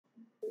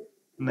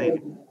नाही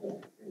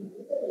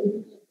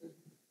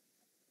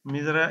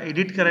मी जरा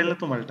एडिट करायला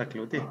तुम्हाला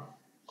टाकले होते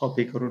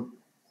कॉपी करून.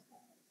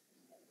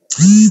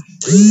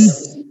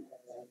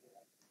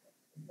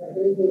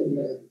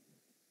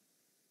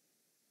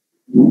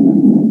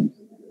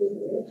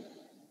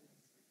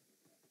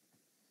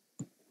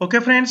 Okay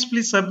friends,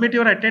 please submit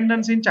your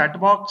attendance in chat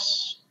box.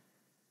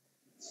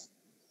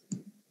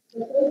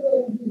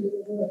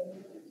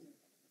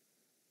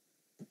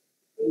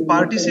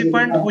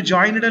 Participant who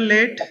joined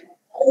late,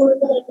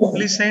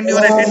 please send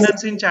your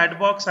attendance in chat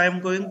box. I am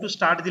going to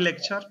start the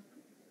lecture.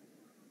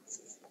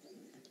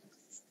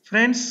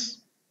 Friends,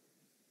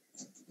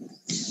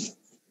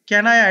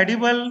 can I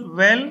audible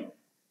well?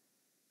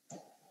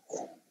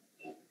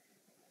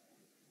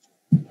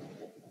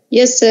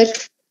 Yes, sir.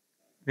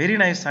 Very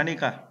nice,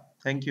 Sanika.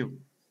 Thank you.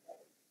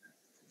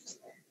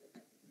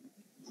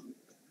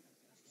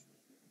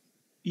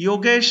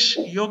 Yogesh,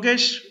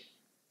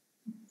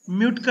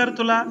 mute कर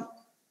तुला.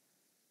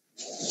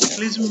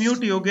 Please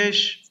mute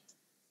Yogesh.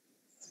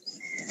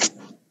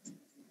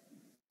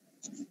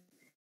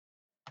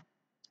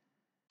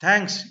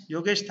 Thanks,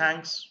 Yogesh,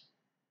 thanks.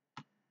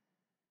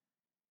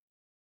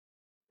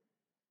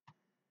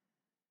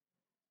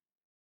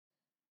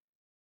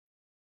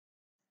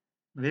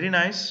 Very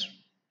nice.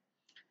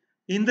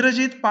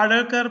 Indrajit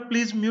Padalkar,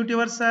 please mute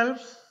yourself.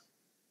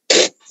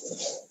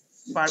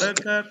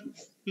 Padalkar,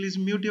 please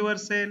mute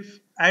yourself.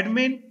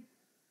 Admin,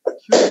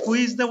 who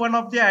is the one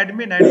of the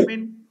admin?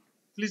 Admin,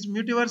 please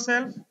mute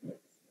yourself.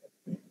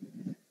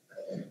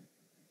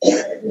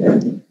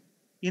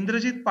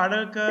 Indrajit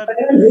Padalkar,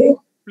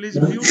 please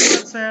mute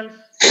yourself.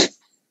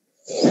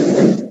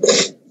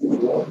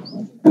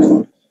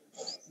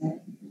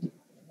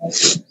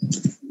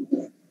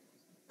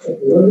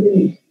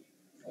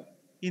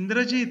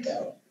 Indrajit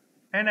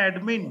and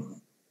admin.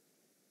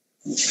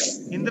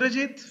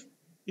 Indrajit,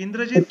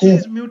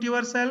 please mute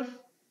yourself.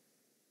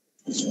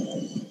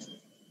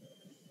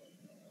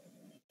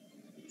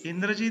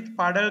 Indrajit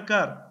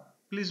Padalkar,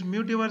 please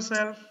mute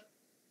yourself.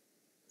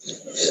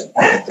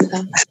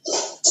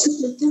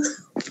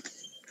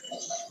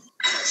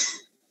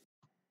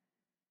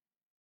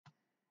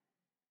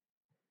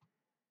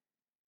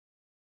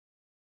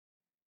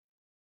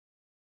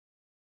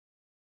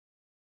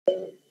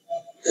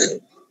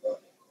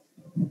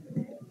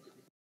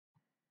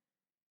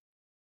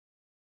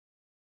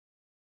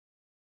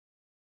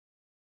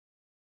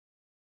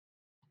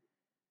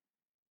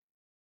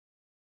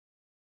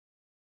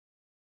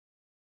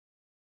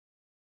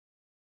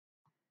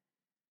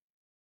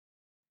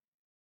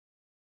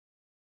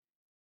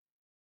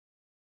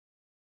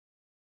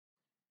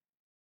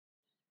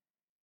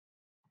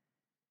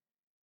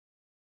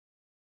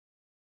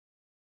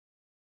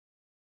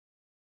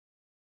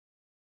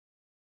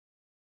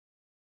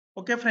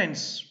 Okay,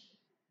 friends.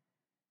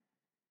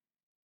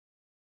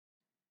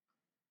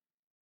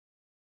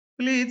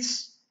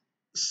 Please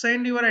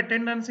send your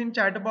attendance in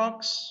chat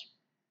box.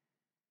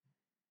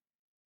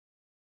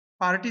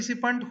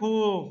 Participant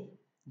who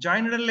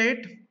joined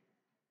late,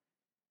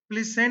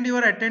 please send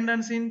your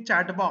attendance in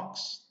chat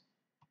box.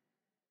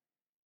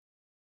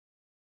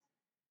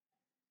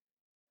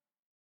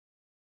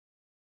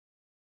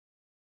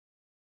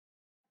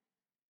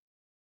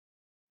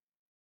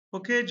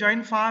 Okay,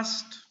 join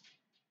fast.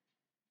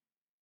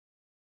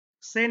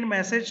 Send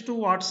message to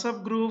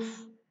WhatsApp group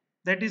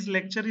that is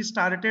lecture is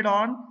started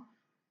on.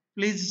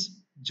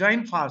 Please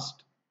join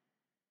fast.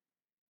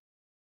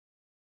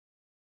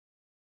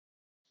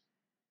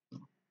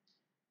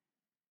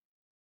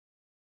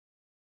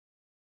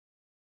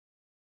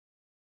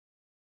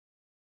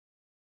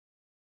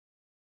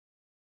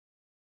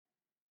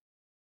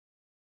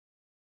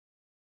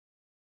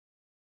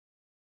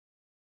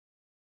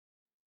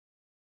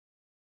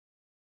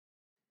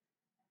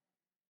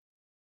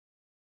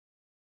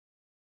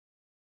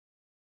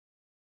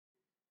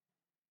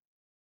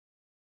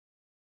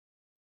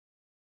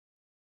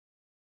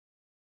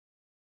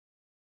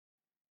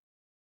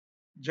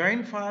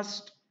 Join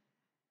fast.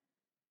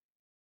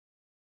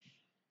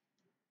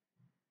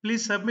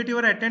 Please submit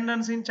your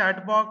attendance in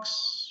chat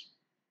box.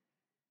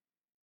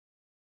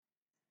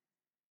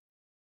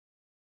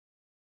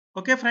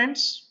 Okay,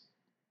 friends.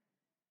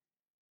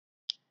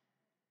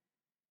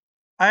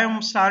 I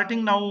am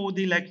starting now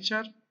the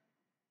lecture.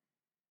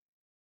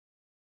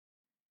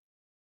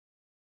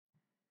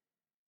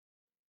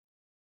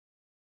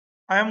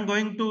 I am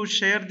going to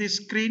share the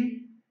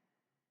screen.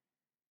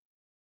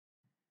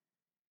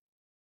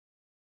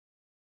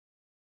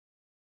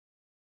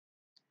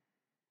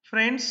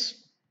 Friends,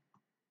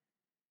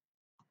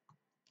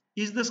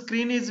 is the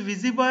screen is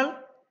visible?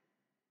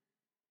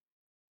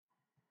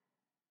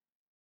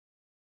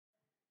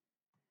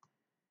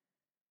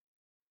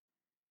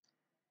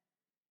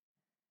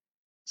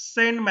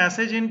 Send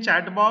message in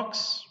chat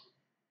box.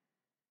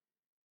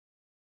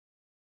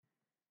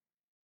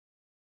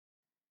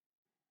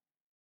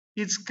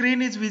 Is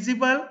screen is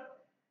visible?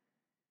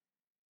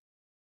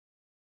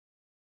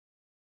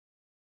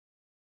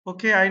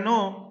 Okay, I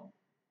know.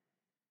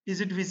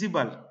 Is it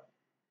visible?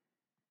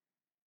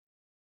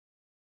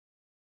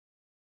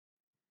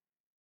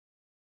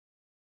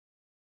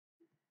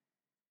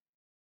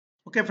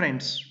 Okay,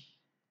 friends.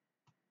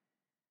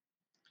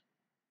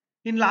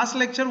 In last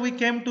lecture, we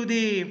came to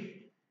the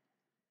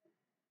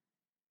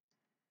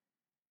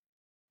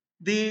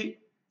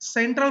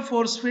central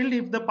force field.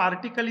 If the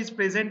particle is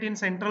present in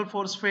central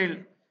force field,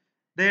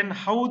 then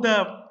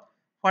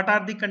what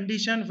are the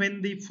conditions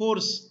when the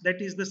force,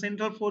 that is the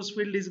central force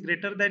field, is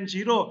greater than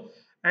zero,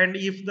 and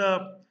if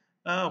the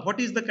what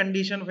is the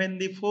condition when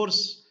the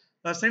force,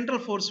 central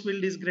force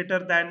field, is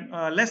greater than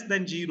less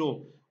than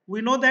zero.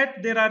 We know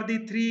that there are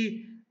the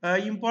three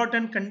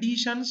important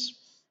conditions,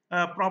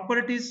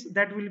 properties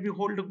that will be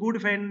hold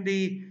good when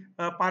the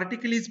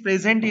particle is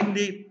present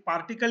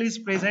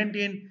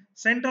in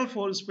central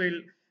force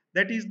field.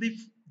 That is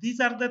these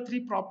are the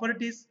three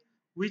properties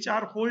which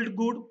are hold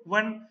good.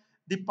 One,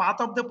 the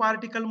path of the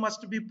particle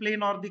must be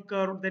plane or the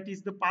curve, that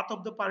is the path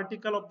of the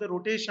particle of the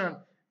rotation,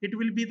 it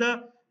will be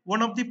the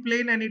one of the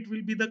plane and it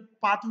will be the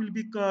path will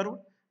be curved.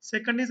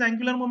 Second is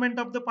angular moment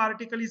of the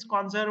particle is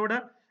conserved,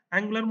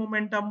 angular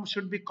momentum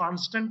should be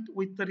constant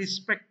with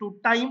respect to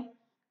time.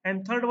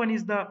 And third one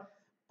is the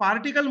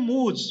particle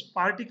moves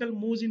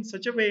in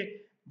such a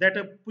way that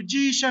a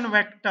position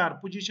vector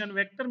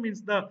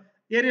means the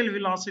aerial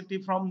velocity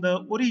from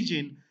the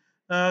origin,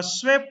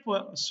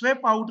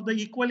 sweep out the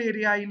equal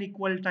area in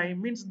equal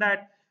time, means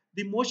that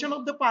the motion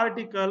of the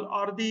particle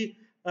or the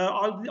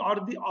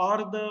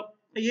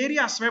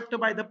area swept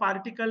by the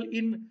particle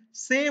in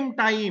same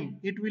time,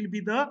 it will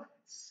be the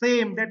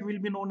same, that will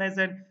be known as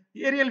an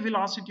aerial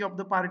velocity of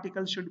the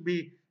particle should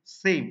be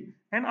same.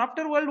 And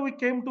afterward we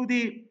came to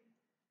the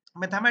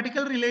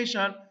mathematical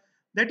relation,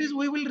 that is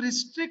we will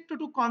restrict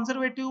to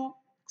conservative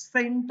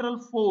central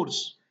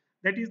force,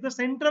 that is the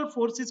central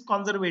force is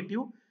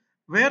conservative,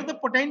 where the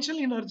potential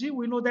energy,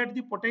 we know that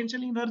the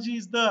potential energy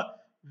is the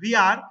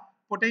Vr,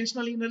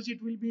 potential energy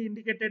it will be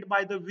indicated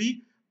by the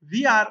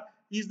Vr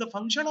is the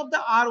function of the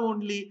R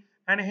only,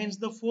 and hence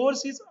the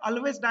force is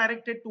always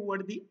directed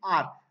toward the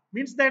R,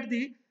 means that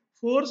the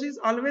force is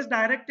always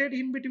directed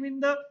in between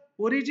the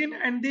origin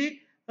and the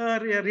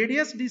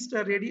radius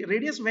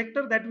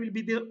vector, that will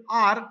be the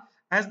R,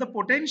 as the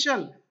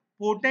potential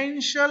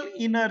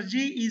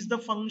energy is the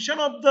function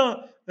of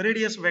the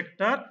radius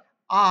vector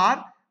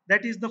R,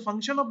 that is the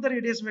function of the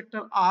radius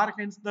vector R,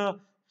 hence the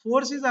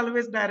force is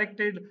always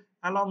directed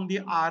along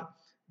the R.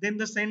 Then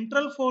the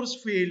central force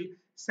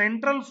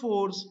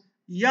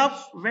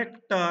F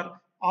vector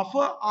of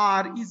a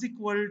R is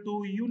equal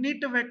to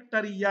unit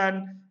vector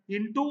N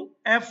into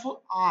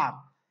FR.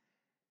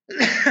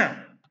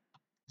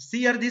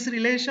 See here this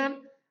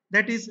relation,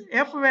 that is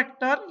F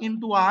vector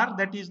into R,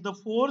 that is the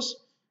force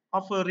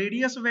of a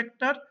radius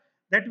vector,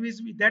 that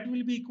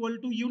will be equal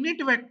to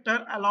unit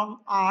vector along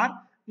R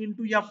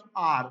into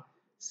FR.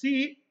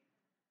 See,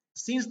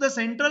 since the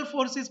central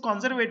force is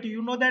conservative,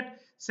 you know that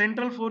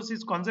central force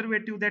is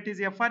conservative, that is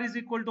Fr is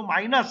equal to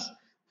minus.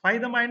 Why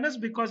the minus?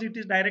 Because it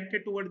is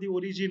directed toward the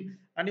origin,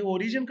 आणि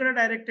origin कडे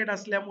directed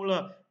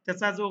असल्यामुळं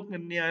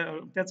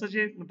त्याचं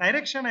जे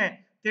direction आहे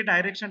ते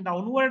direction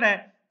downward आहे,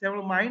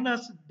 त्यामुळे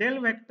minus del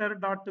vector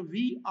dot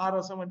V R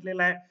असं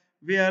म्हटलेलं आहे,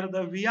 where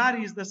the Vr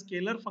is the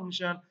scalar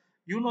function.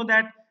 You know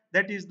that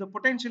is the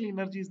potential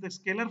energy is the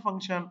scalar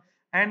function,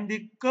 and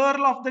the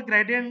curl of the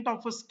gradient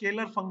of a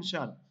scalar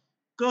function,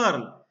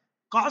 curl,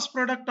 cross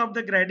product of the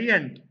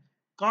gradient,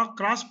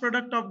 cross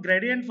product of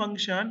gradient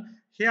function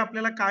हे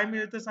आपल्याला काय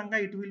मिळतं सांगा,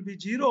 it will be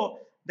zero,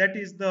 that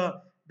is the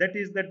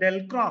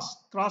del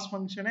cross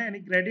function आहे, आणि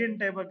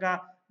gradient आहे बघा,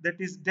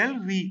 that is del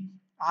V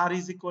R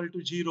is equal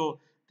to zero.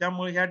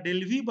 त्यामुळे ह्या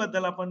del V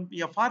बद्दल आपण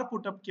एफ आर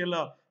पुटअप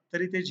केलं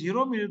तरी ते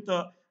झिरो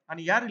मिळतं,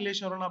 आणि या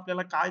रिलेशनवरून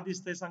आपल्याला काय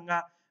दिसतंय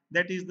सांगा,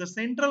 that is the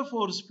central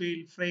force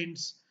field.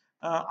 Friends,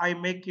 I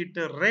make it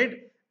red,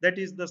 that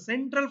is the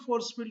central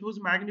force field whose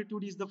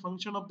magnitude is the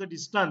function of the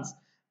distance.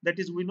 That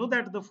is, we know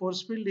that the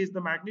force field is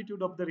the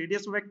magnitude of the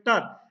radius vector,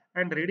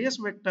 and radius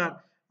vector,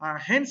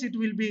 hence it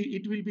will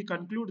be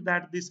conclude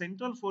that the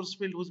central force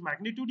field whose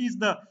magnitude is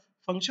the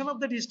function of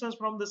the distance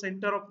from the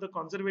center of the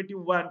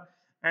conservative one,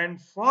 and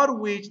for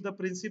which the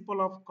principle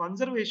of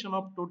conservation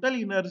of total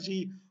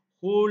energy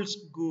holds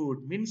good.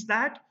 Means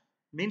that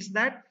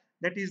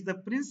is the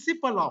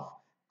principle of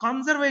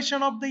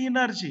conservation of the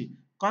energy.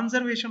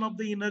 Conservation of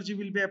the energy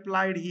will be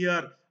applied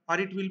here, or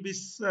it will be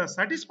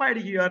satisfied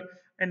here,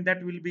 and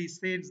that will be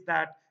said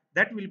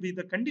that will be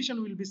the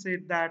condition will be said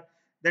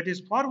that is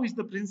for which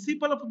the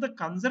principle of the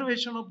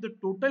conservation of the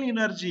total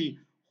energy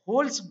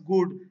holds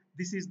good.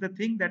 This is the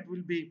thing that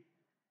will be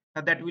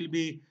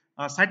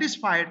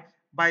satisfied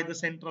by the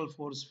central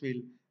force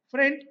field.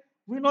 Friend,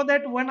 we know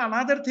that one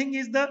another thing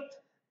is the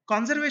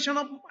conservation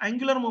of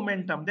angular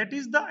momentum, that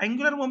is the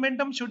angular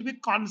momentum should be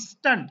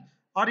constant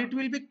or it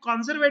will be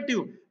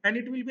conservative, and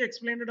it will be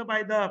explained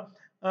by the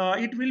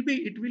it will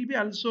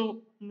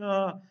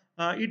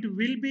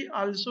be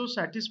also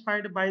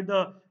satisfied by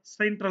the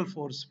central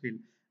force field,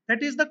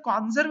 that is the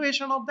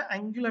conservation of the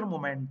angular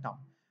momentum.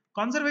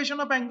 Conservation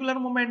of angular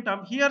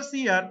momentum, here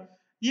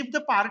if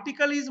the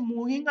particle is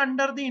moving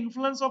under the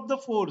influence of the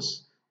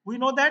force, we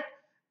know that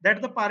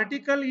the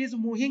particle is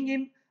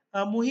moving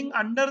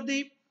under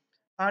the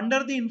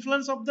under the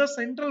influence of the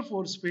central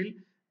force field.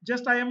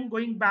 Just I am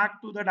going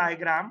back to the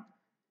diagram.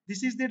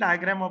 This is the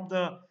diagram of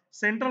the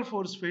central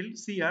force field.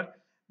 See here,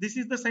 this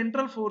is the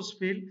central force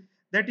field,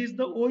 that is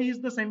the O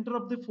is the center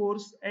of the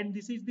force, and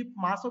this is the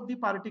mass of the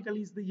particle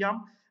is the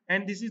m,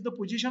 and this is the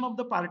position of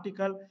the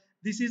particle.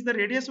 This is the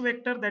radius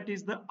vector, that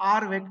is the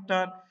r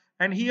vector,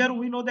 and here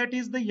we know that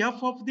is the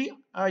f of the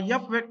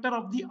f vector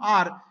of the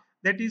r,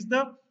 that is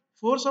the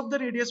force of the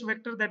radius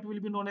vector, that will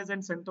be known as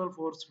an central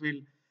force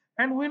field.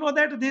 And we know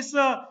that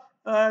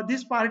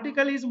this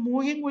particle is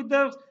moving with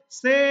the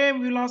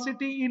same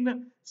velocity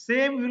in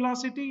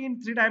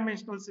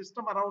three-dimensional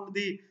system around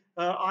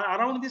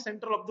the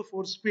center of the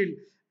force field,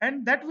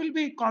 and that will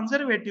be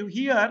conservative.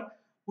 Here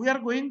we are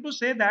going to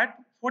say that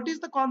what is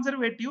the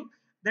conservative,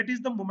 that is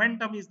the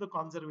momentum is the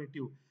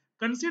conservative.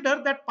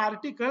 Consider that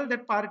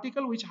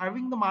particle which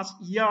having the mass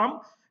m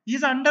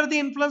is under the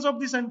influence of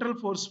the central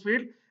force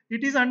field.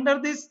 It is under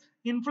this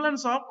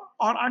influence of,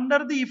 or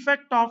under the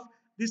effect of,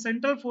 the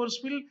central force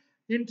field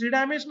in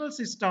three-dimensional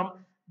system.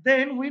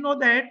 Then we know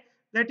that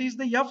is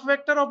the f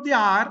vector of the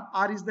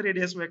r is the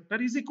radius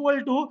vector, is equal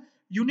to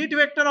unit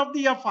vector of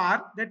the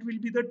fr, that will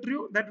be the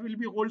true, that will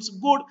be holds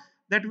good,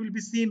 that will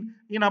be seen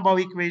in above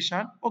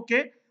equation.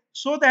 Okay,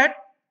 so that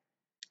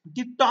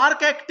the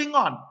torque acting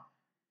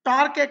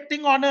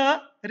on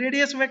a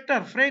radius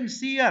vector, friends,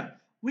 see here,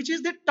 which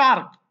is the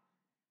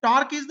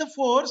torque is the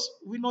force,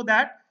 we know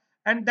that,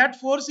 and that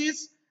force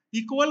is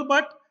equal,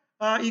 but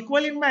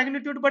equal in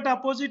magnitude but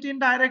opposite in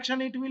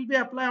direction. It will be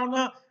applied on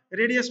a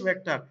radius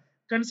vector.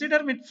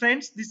 Consider with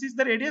friends, this is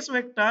the radius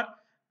vector.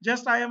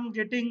 Just I am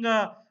getting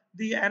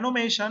the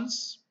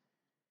animations.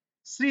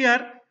 See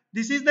here,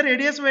 this is the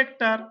radius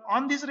vector.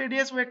 On this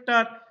radius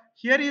vector,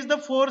 here is the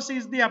force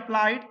is the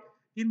applied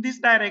in this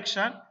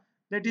direction,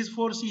 that is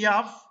force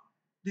F.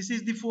 This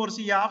is the force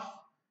F,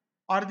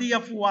 or the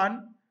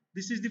F1.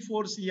 This is the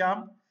force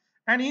M,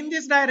 and in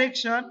this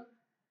direction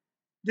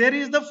there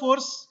is the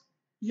force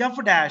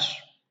F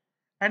dash,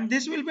 and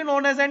this will be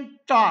known as an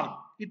torque.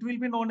 It will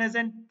be known as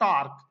an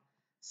torque.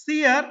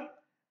 See here,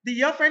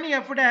 the F and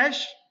F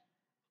dash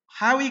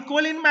have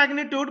equal in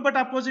magnitude but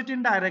opposite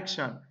in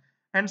direction,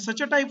 and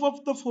such a type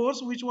of the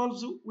force which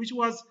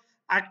was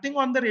acting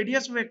on the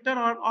radius vector,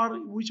 or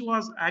which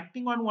was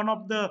acting on one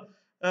of the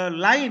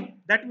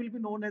line, that will be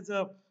known as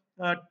a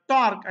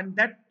torque. And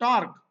that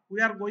torque, we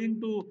are going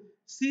to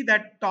see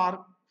that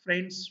torque,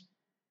 friends.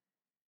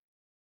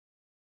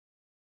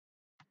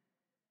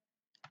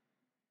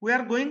 We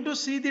are going to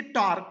see the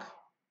torque.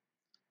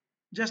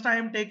 Just I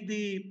am take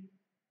the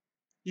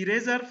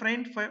eraser,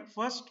 friend,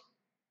 first.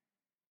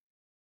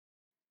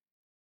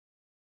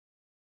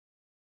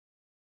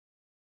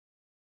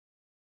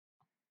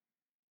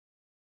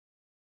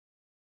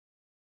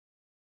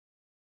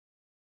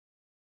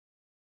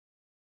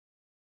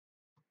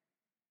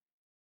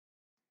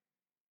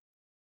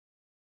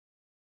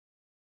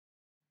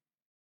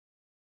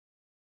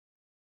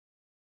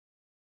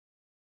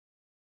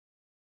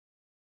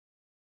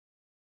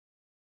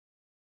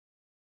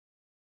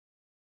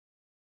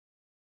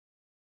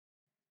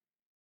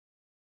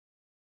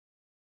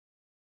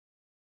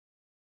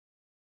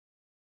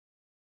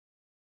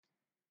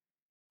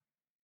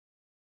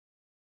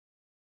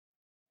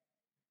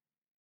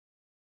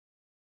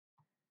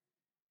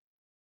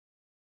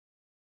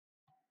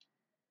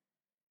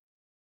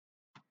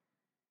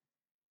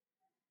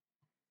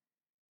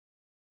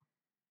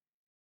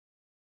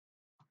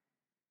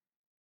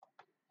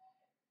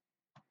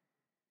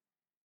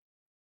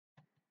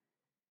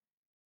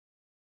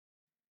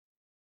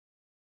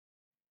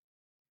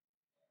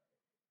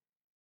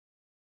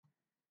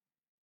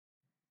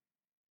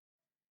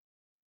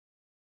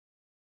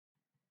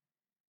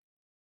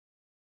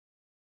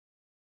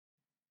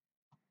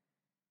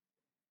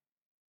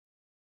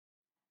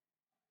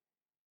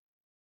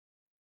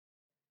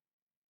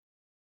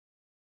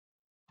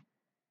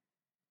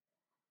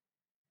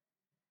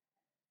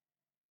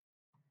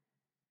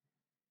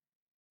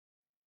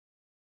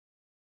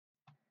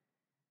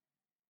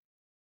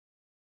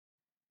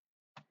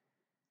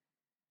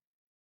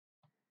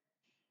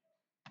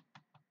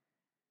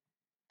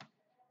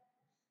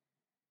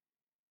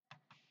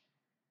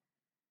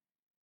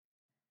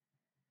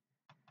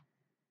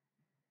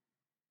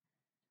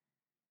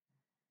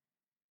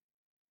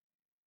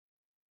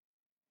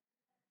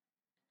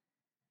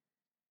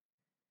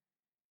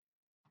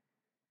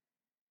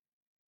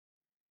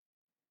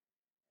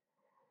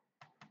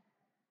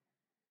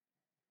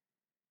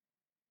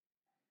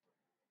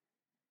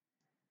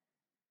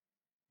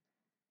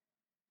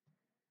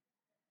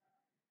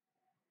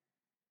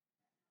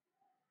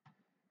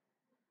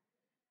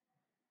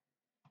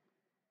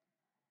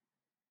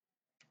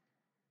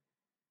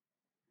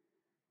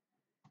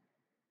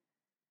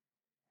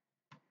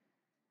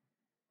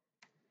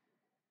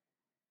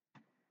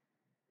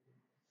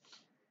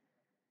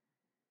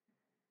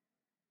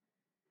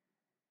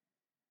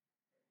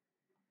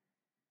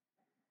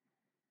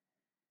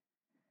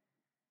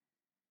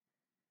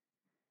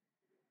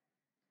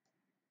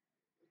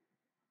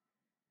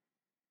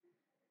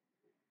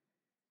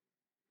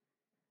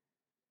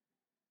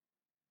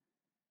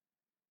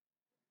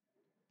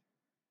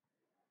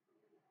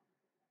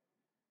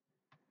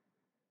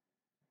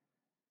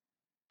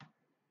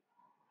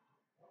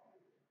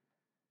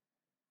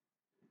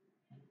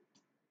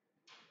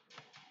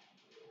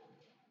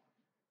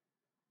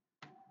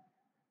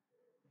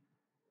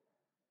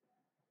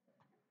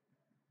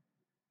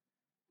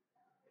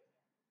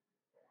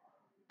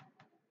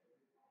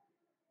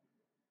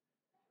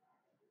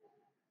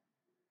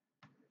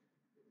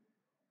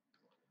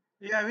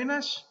 ए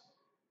अविनाश,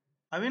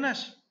 अविनाश,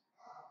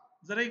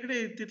 जरा इकडे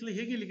तिथलं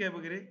हे गेली काय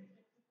बघ रे,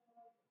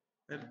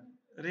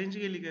 range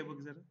गेली काय बघ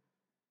जरा.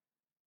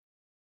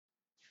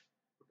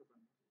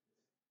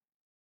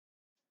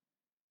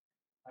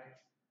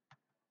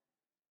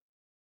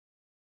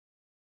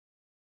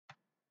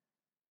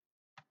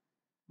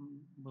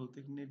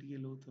 बहुतेक नेट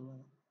गेलं होतं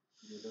बघा.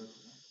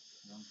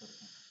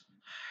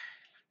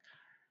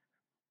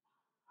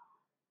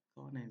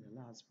 केव्हा नाही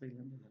झालं, आज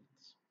पहिल्यांदा झालं.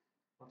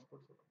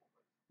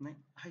 नाही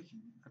आहे की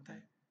आता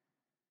आहे.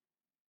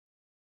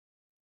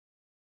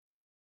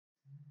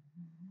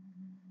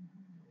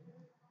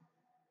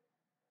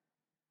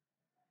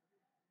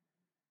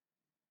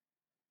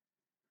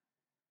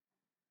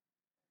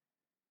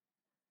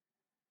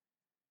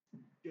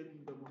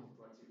 अत्यंत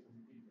महत्वाची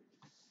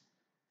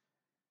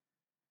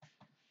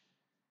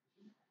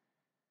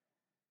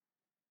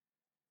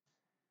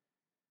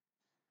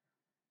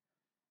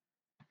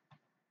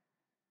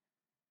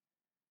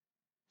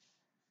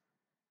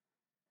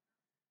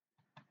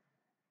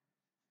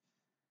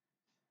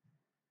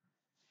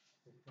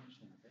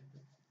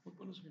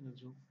ओपनच होईना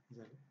जो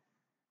झालं.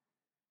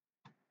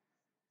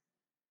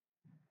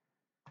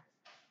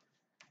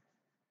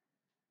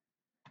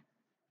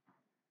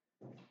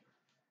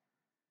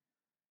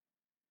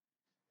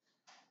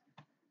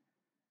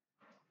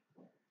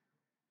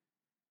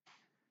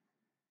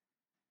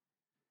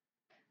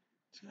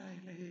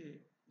 चायला हे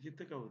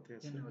इथं का होतंय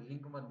असं?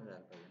 लिंक मधनं जायला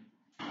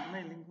पाहिजे.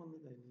 नाही, लिंक मधनं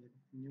जायला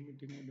न्यू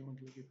मीटिंग मध्ये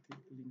म्हटलं की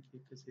ती लिंक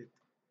एकच येते.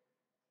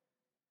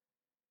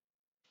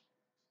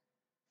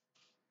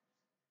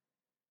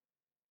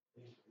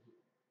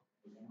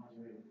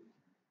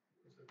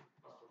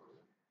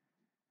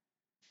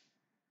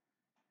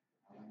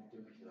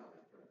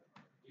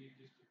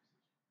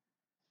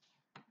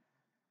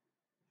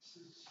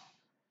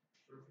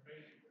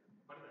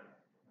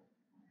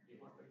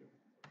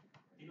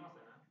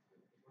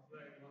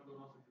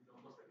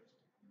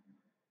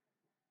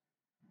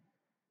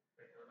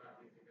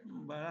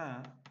 बाळा,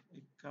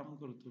 एक काम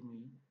करतो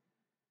मी,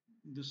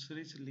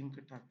 दुसरीच लिंक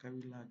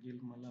टाकावी लागेल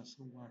मला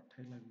असं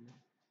वाटायला लागलं.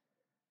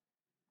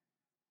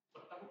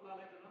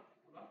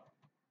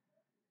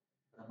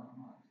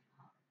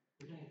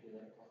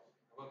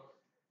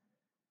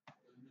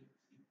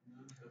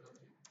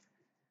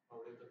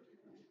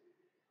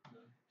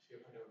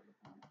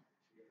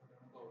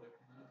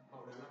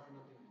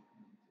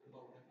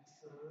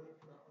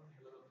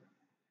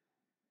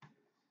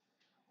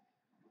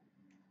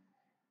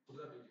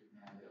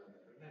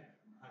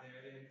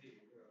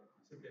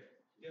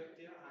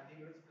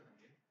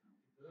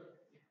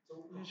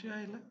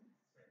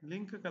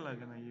 लिंक का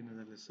लागे ना येणं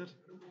झालं सर.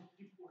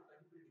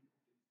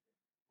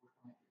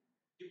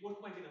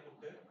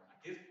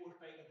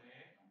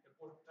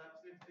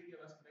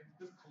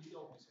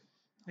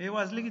 हे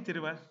वाजले किती रे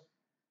बाळ?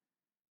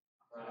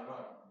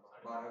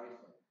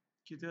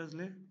 किती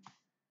वाजले?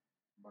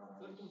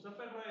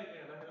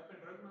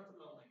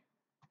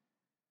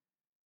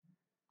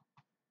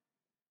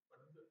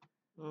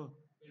 हो,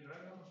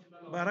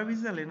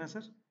 12:20 झाले ना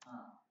sir?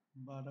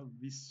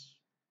 12:20.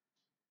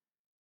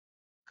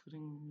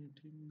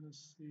 Meeting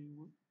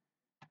save.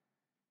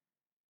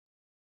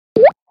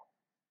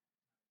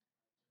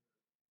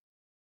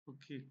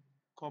 Okay,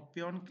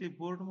 copy on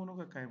clipboard म्हणू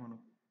का काय म्हणू?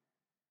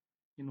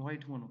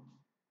 इनव्हाइट म्हणू?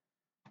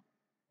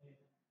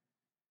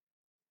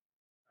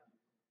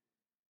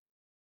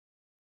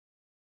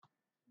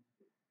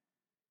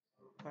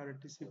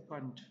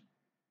 पार्टिसिपंट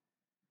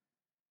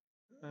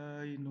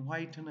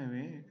इनव्हाइट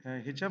नव्हे,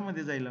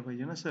 ह्याच्यामध्ये जायला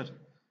पाहिजे ना सर.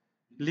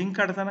 लिंक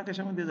काढताना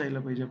कशामध्ये जायला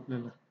पाहिजे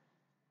आपल्याला?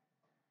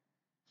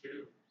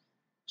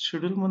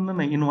 शेड्यूल मधनं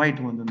नाही, इनव्हाइट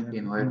मधून.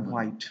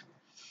 Invite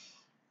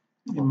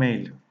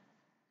email,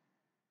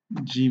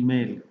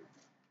 Gmail.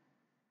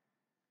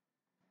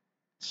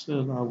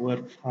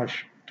 Server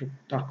fast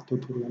टाकतो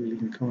तुला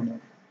लिंक म्हणून.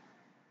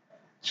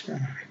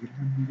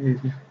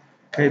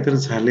 काहीतरी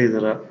झालंय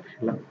जरा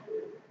ह्याला.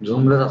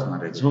 झूमलाच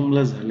असणार आहे.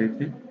 झूमला झाले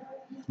ते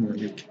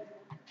झाले की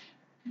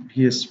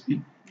BSP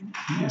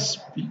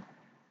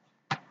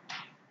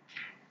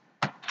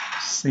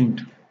सेंट.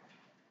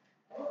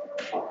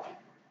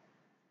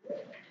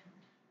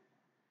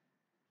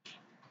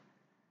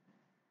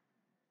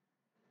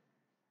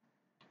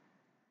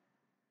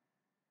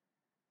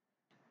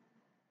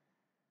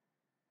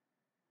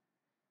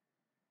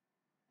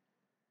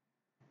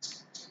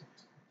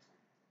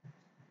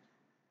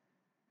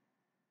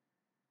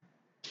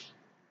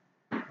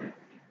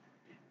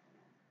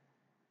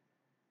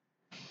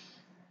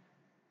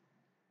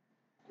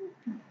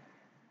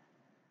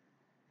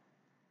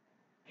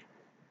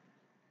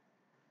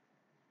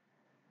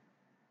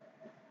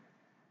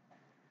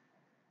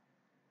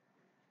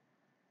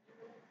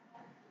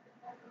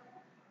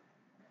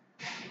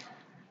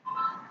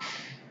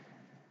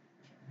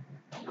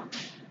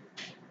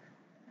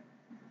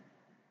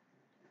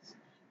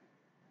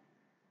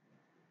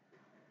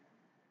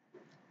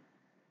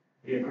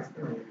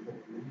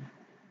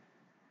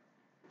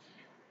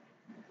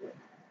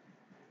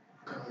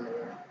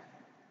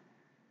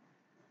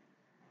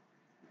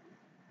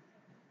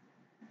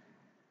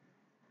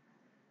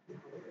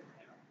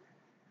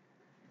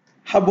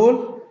 हा बोल.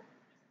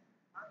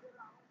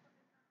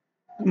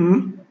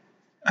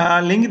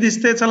 लिंक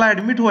दिसते, चला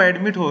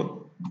ऍडमिट हो.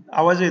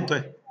 आवाज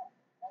येतोय.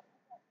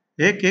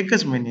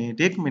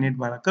 एक मिनिट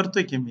बाळा,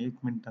 करतोय की मी 1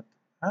 मिनिटात.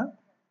 हा,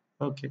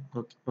 okay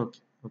okay okay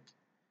okay.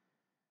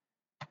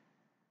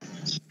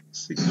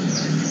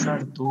 Security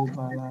काढतो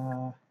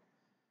बाळा.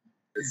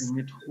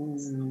 ऍडमिट हो,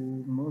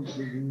 मग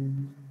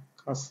बघू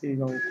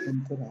खासेगाव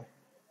कोणतं आहे.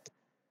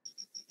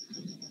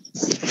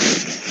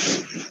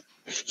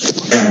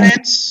 ओके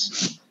फ्रेंड्स,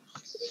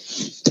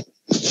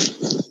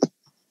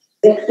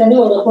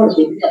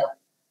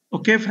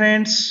 ओके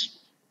फ्रेंड्स,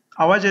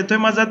 आवाज येतोय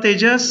माझा?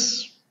 तेजस,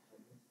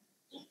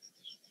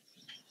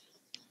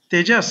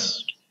 तेजस,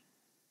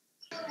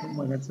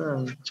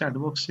 मगाचा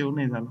चॅटबॉक्स सेव्ह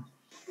नाही झाला.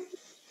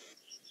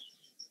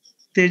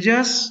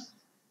 तेजस,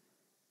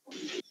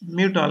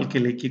 म्यूट ऑल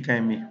केले की काय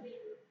मी?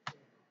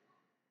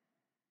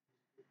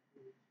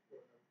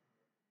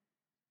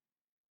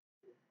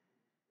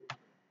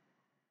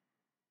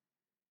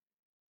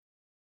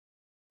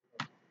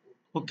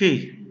 ओके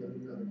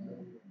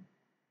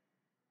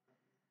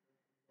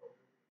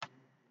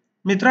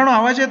मित्रांनो,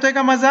 आवाज येतोय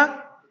का माझा?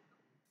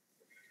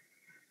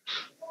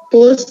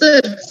 हो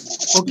sir.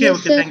 Okay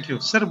okay, thank you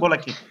sir. बोला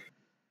की.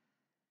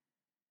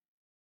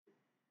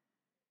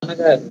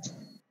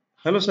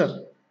 Hello sir.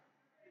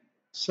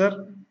 सर,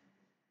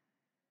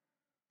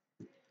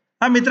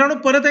 हा मित्रांनो,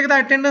 परत एकदा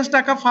अटेंडन्स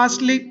टाका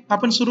फास्टली.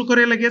 आपण सुरू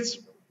करूया लगेच.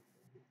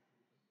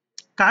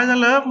 काय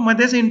झालं,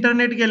 मध्येच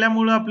इंटरनेट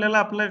गेल्यामुळं आपल्याला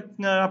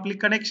आपली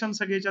कनेक्शन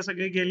सगळेच्या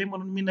सगळे गेले,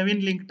 म्हणून मी नवीन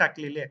लिंक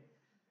टाकलेली आहे.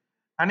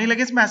 आणि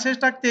लगेच मेसेज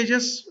टाक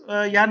तेजस,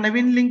 या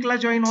नवीन लिंकला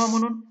जॉईन व्हा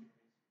म्हणून.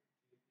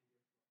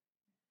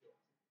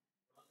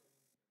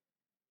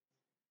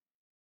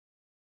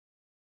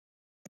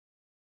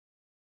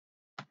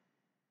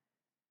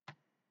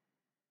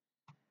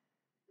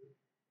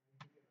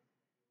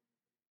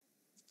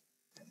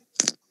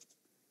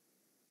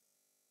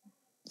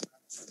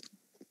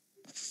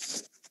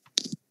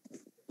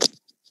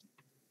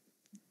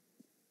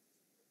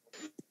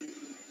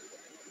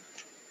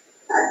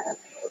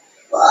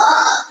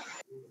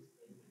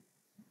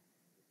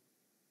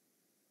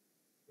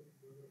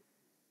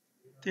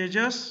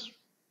 तेजस,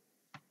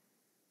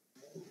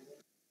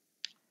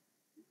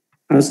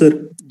 sir.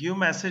 give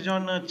message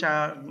on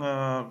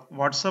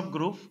WhatsApp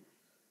group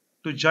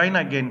to join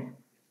again,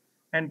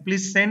 and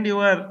please send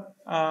your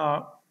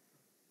uh,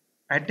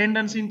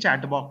 attendance in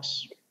chat box.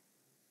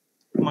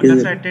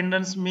 मगाचा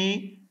attendance me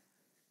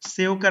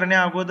save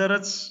करण्या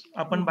अगोदरच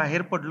आपण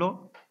बाहेर पडलो.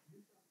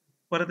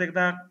 परत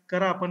एकदा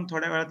करा, आपण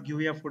थोड्या वेळात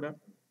घेऊया पुढं.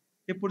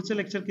 हे पुढचं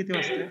लेक्चर किती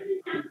वाजता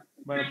आहे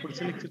बरं?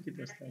 पुढचं लेक्चर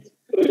किती वाजता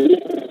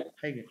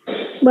आहे गे?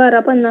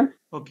 12:50.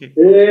 ओके.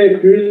 काय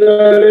केला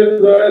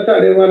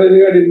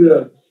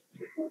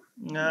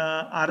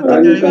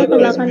आरती, का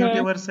म्यूट नाही?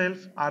 Your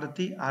self.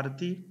 Aarti,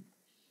 Aarti,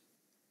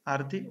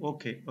 Aarti.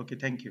 Okay okay,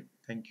 thank you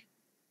thank you.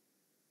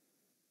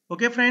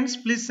 Okay friends,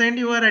 please send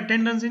your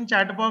attendance in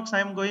chat box.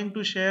 I am going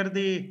to share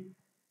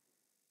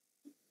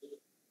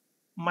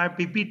my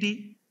PPT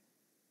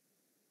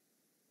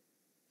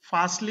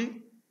fastly.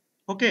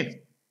 Okay,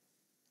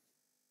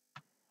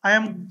 I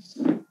am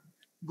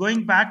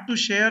going back to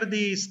share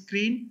the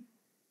screen.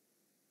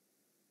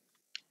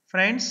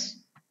 Friends,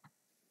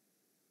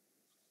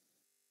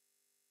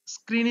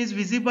 screen is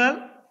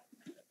visible?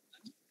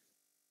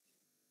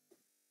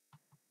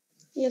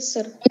 Yes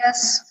sir.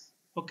 Yes.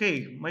 Okay,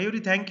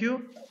 Mayuri, thank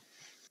you.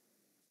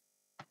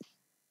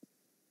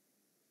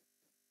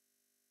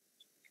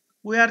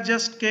 We are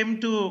just came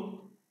to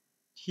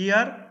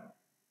here,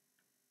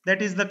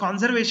 that is the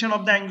conservation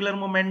of the angular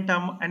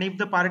momentum, and if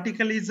the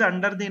particle is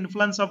under the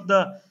influence of the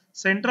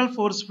central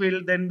force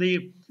field, then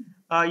the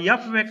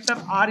F vector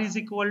r is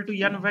equal to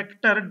n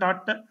vector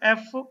dot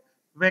F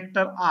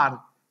vector r.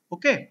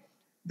 Okay,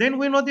 then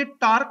we know the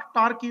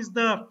torque is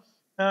the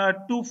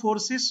two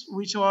forces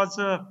which was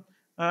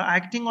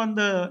acting on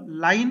the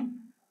line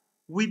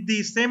with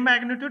the same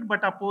magnitude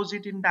but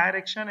opposite in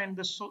direction, and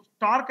the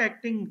torque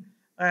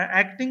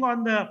acting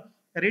on the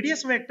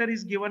radius vector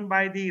is given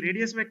by the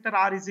radius vector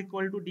r is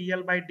equal to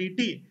dl by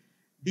dt.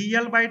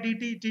 dl by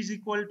dt, it is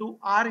equal to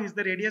r is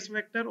the radius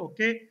vector.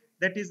 Okay,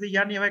 that is the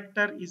n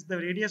vector is the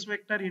radius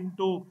vector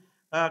into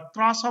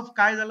cross of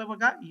काय झालं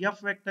बघा,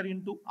 f vector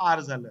into r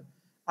झालं.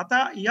 आता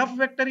f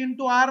vector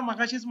into r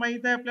मगाशीच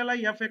माहित आहे आपल्याला,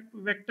 f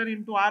vector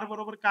into r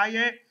बरोबर काय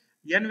आहे,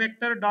 n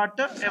vector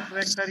dot f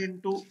vector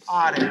into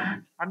r आहे.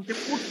 आणि ते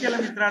पुट केलं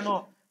मित्रांनो,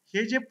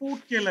 हे जे पुट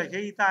केलं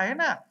हे इथं आहे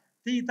ना,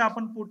 ते इथं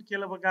आपण पुट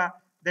केलं बघा,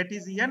 that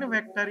is n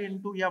vector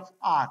into F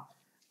R.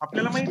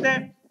 आपल्याला माहित आहे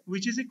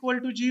विच इज इक्वल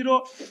टू 0,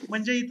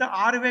 म्हणजे इथं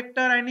r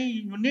वेक्टर आणि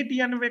युनिट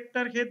n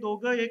वेक्टर हे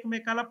दोघं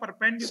एकमेकाला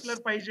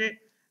परपेंडिक्युलर पाहिजे.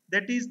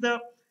 That is the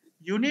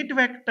unit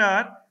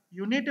vector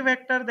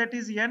that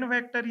is n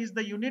vector is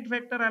the unit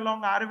vector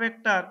along r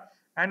vector,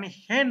 and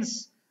hence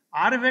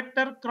r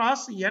vector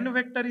cross n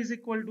vector is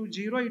equal to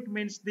 0. It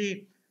means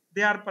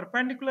they are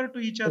perpendicular to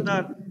each other.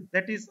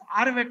 That is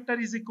r vector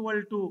is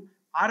equal to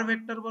r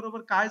vector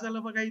बरोबर काय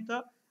झालं बघा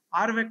इथं,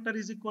 r vector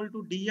is equal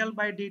to dl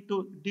by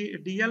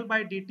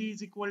dt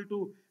is equal to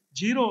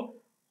 0.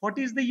 What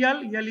is the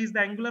L? L is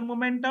the angular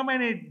momentum,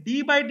 and a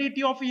d by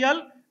dt of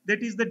L,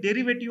 that is the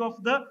derivative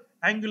of the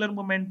angular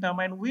momentum.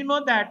 And we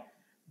know that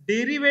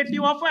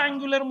derivative of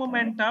angular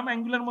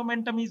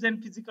momentum is a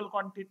physical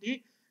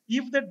quantity.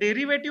 If the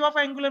derivative of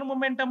angular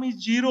momentum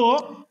is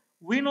 0,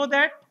 we know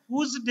that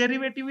whose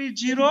derivative is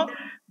 0?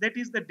 That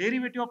is the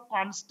derivative of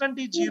constant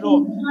is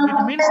 0.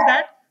 It means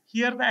that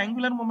here the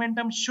angular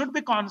momentum should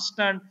be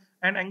constant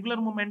and angular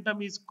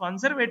momentum is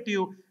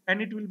conservative,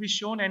 and it will be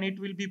shown and it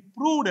will be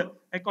proved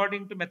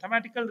according to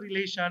mathematical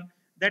relation,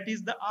 that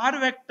is the r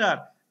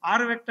vector.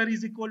 R vector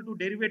is equal to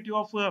derivative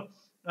of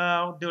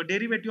the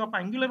derivative of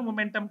angular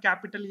momentum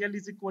capital L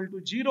is equal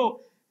to 0.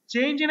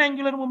 Change in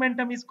angular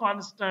momentum is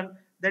constant,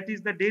 that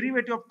is the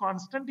derivative of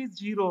constant is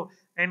 0,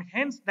 and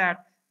hence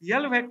that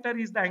L vector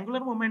is the angular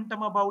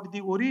momentum about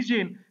the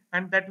origin,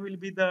 and that will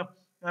be the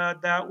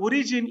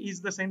origin is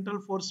the central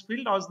force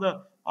field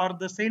or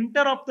the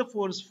center of the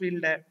force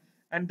field,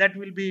 and that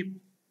will be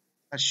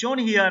shown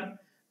here.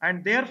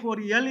 And therefore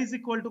L is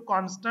equal to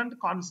constant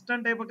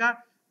hai baga,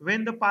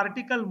 when the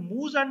particle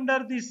moves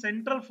under the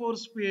central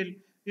force field,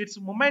 its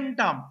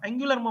momentum,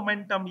 angular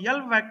momentum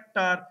L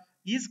vector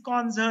is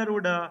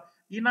conserved.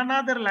 In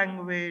another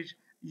language,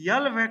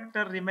 L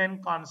vector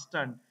remain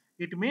constant.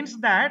 It means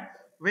that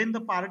when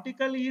the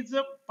particle is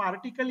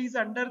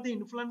under the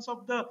influence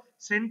of the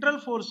central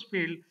force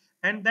field,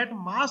 and that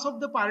mass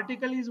of the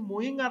particle is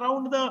moving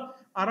around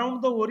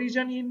the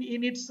origin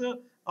in its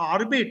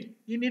orbit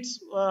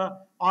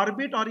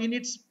or in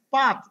its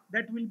path,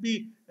 that will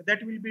be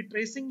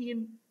tracing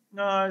in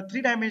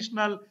three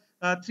dimensional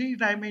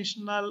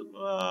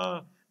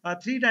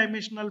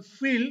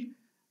field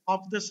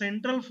of the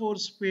central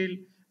force field,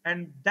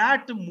 and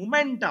that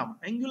momentum,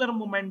 angular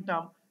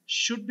momentum,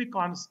 should be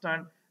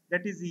constant,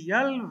 that is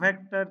L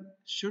vector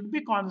should be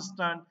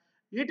constant.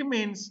 It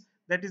means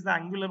that is the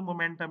angular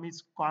momentum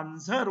is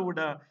conserved,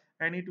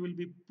 and it will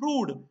be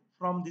proved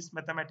from this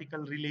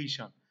mathematical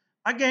relation.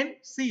 Again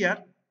see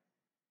here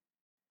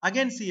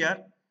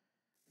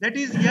that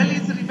is L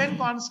is remain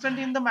constant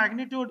in the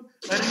magnitude,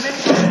 remain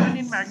constant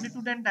in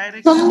magnitude and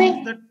direction mummy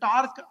if the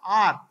torque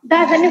R.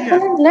 दादाने See phone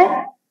here,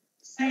 आणलाय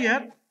see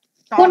here,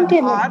 phone torque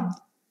केले R.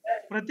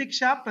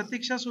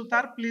 Pratiksha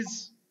Sutar,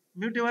 please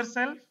mute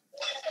yourself.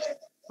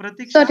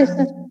 Pratiksha, sorry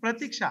sir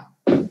Pratiksha,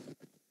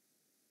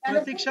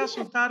 Pratiksha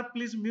Sutar,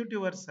 please mute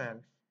yourself.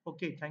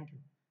 Okay, thank you.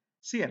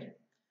 See here.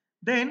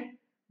 Then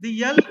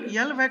the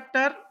L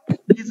vector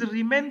is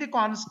remain the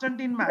constant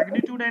in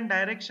magnitude and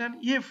direction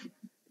if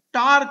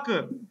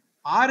torque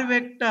R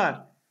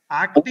vector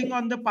acting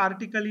on the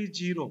particle is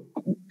 0.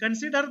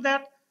 Consider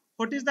that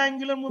what is the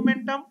angular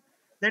momentum?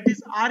 That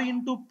is R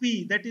into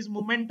P, that is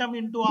momentum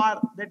into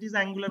R, that is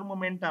angular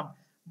momentum.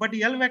 But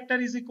L vector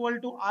is equal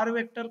to R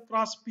vector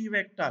cross P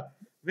vector,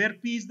 where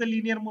P is the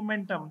linear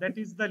momentum, that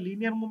is the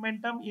linear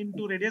momentum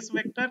into radius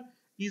vector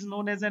is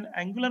known as an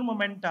angular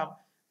momentum.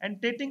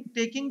 And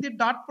taking the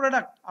dot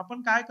product,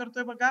 आपण काय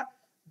करतोय बघा,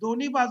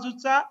 दोन्ही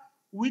बाजूचा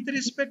with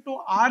respect to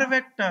r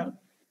vector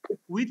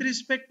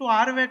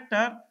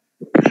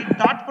the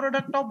dot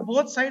product of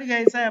both side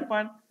घ्यायचा आहे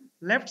आपण.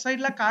 Left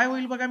साइडला काय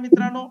होईल बघा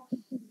मित्रांनो,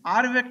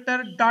 r vector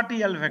dot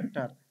L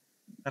vector.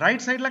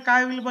 Right साइडला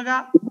काय होईल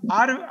बघा,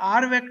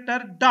 r vector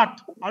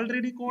dot,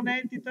 ऑलरेडी कोण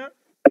आहे तिथं,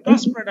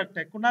 क्रॉस प्रोडक्ट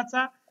आहे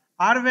कुणाचा,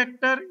 r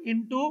vector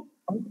into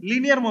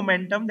linear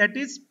momentum, that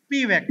is p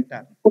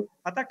vector.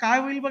 आता काय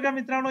होईल बघा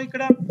मित्रांनो,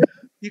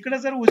 इकडं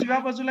जर उजव्या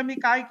बाजूला मी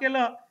काय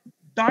केलं,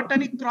 डॉट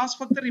आणि क्रॉस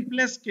फक्त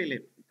रिप्लेस केले.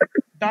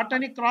 डॉट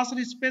आणि क्रॉस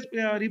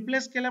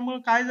रिप्लेस केल्यामुळे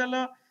काय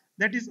झालं,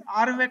 that is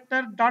are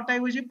vector dot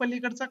ऐवजी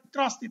पलीकडचा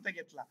क्रॉस तिथं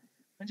घेतला.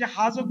 म्हणजे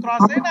हा जो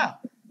क्रॉस आहे ना,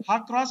 हा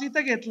क्रॉस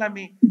इथं घेतला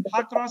मी,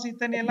 हा क्रॉस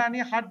इथं नेला आणि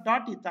हा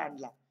डॉट इथं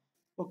आणला.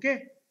 ओके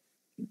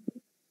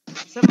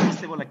सर,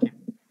 नमस्ते, बोला की.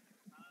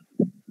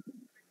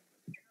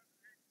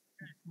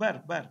 बर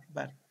बर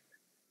बर,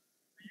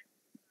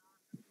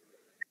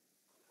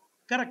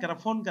 करा करा,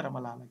 फोन करा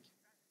मला आला की.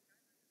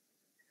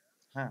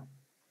 हा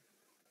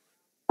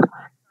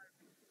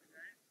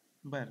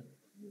बर.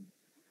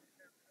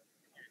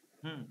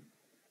 हम्म.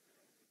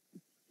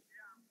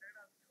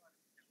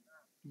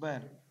 बर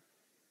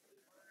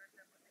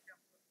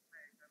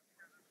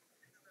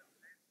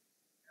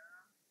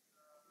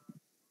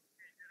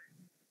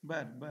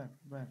बर बर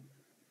बर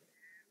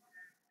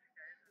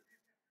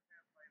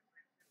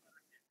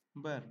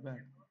बर बर.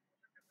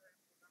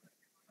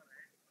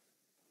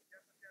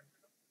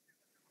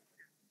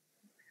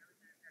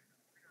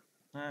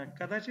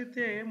 कदाचित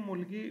ते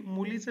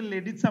मुलीचं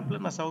लेडीजचं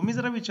आपलं नसावं. मी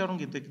जरा विचारून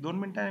घेतो, एक 2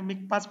 मिनिटं, मी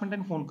 5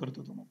 मिनिटांनी फोन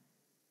करतो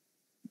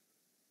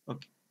तुम्हाला.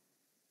 Okay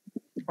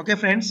okay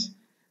friends,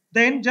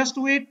 then just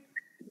we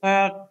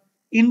uh,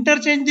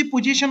 interchange the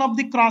position of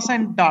the cross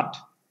and dot,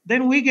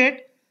 then we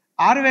get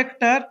r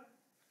vector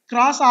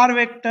cross r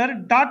vector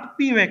dot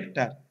p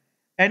vector.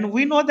 And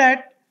we know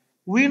that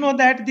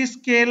the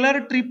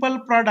scalar triple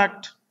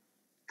product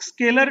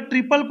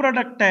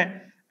आहे,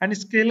 आणि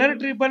scalar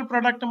triple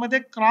product मध्ये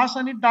cross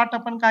आणि dot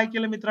आपण काय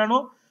केलं मित्रांनो,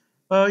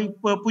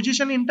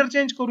 position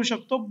interchange करू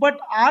शकतो. But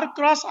are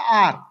cross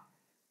R,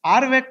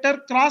 r vector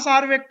cross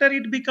r vector,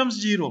 it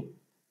becomes 0.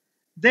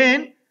 then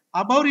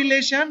above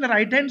relation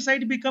right hand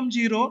side become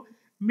 0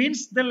 means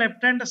the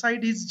left hand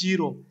side is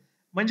 0.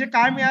 म्हणजे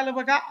काय मिळालं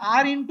बघा,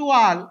 r into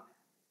r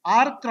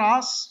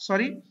cross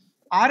sorry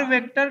r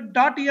vector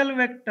dot l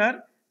vector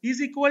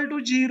is equal to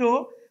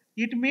 0.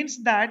 It means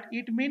that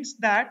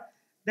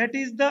that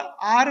is the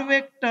r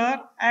vector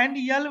and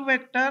l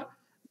vector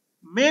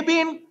may be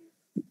in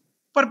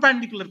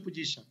perpendicular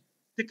position.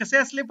 ते कसे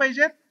असले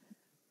पाहिजेत,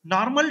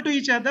 normal to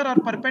each other और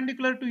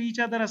perpendicular to each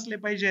other असले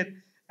पाहिजेत.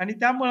 आणि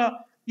त्यामुळं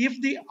if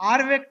the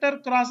are vector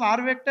cross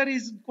R vector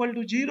is equal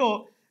to 0,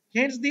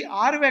 hence the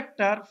are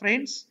vector,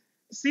 friends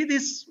see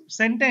this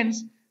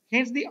sentence,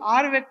 hence the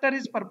r vector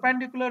is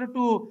perpendicular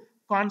to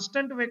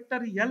constant vector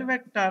l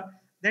vector,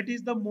 that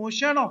is the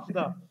motion of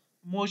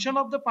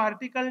the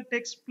particle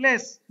takes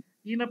place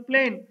in a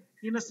plane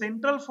in a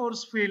central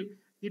force field.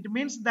 It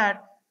means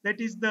that that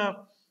is the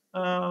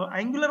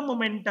angular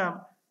momentum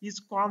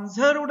is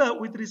conserved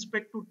with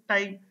respect to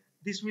time.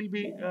 This will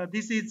be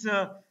this is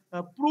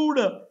proved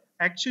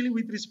actually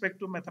with respect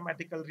to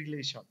mathematical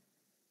relation.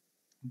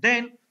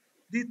 Then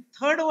the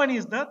third one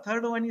is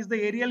the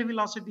aerial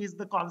velocity is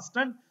the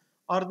constant,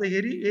 or the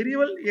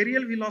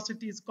aerial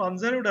velocity is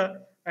conserved,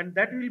 and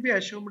that will be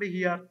assumed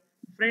here,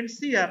 friends.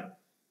 Here,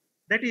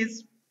 that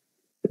is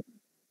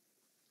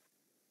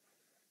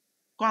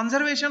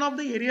conservation of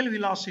the aerial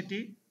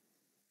velocity.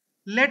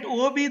 Let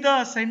O be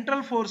the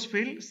central force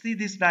field. See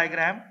this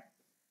diagram.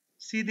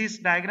 See this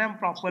diagram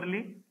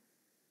properly.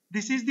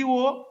 This is the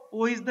O.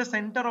 O is the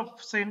center, or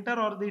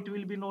it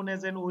will be known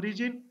as an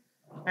origin,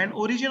 and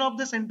origin of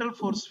the central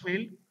force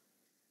field.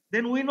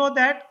 Then we know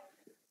that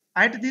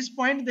at this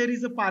point there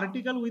is a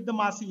particle with the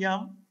mass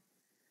m,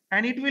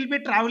 and it will be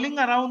traveling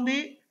around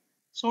the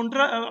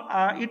central.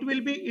 It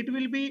will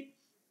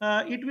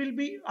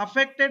be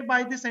affected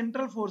by the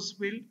central force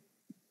field.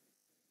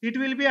 It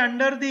will be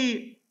under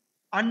the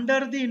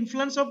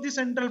influence of the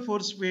central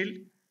force field,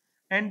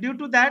 and due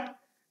to that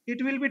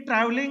it will be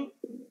traveling,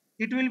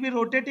 it will be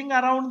rotating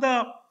around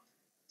the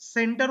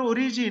center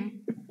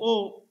origin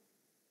O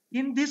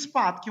in this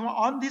path,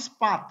 on this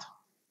path.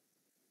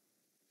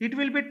 It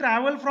will be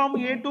travel from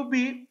A to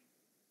B,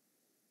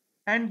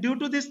 and due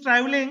to this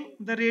traveling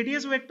the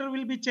radius vector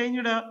will be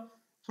changed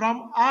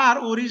from r,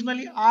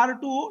 originally r,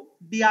 to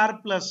dr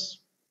plus.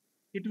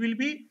 It will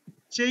be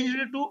changed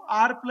to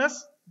r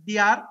plus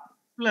dr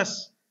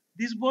plus.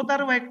 These both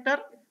are vector,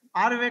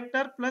 r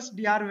vector plus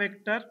dr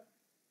vector.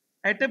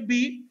 At a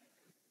B,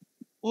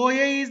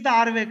 OA is the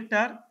r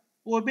vector,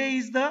 OB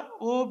is the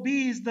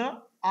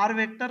r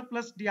vector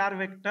plus dr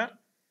vector,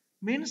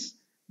 means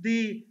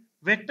the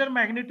vector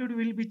magnitude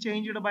will be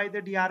changed by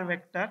the dr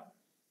vector.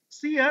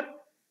 See here,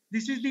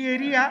 this is the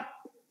area,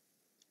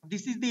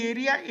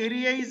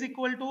 area is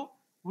equal to,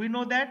 we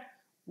know that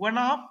 1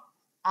 of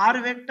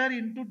r vector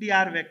into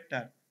dr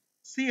vector.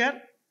 See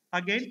here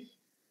again,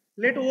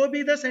 let O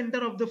be the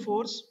center of the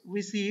force.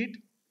 We see it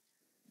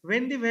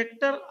when the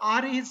vector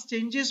r is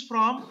changes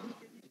from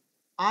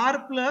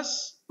r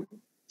plus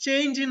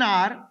change in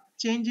r,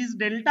 change is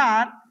delta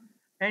r,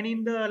 and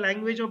in the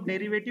language of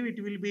derivative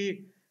it will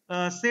be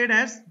said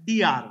as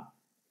dr.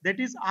 That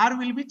is, r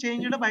will be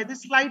changed by the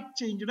slight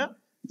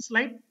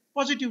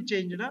positive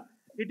change.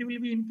 It will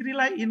be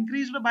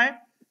increased by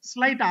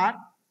slight r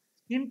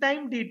in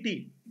time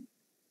dt.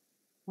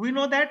 We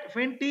know that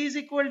when t is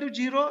equal to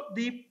 0,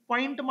 the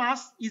point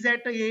mass is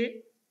at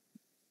A.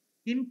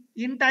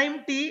 In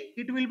time t,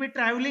 it will be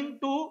traveling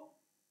to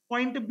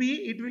point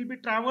B. It will be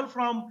travel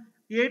from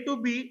A to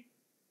B,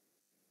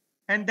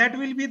 and that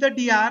will be the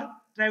dr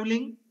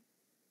traveling.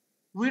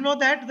 We know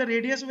that the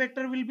radius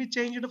vector will be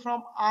changed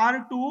from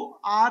r to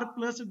r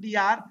plus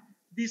dr.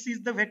 This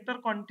is the vector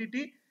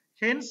quantity,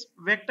 hence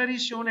vector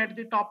is shown at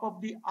the top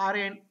of the r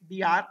and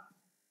dr.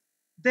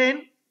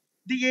 Then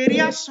the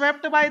area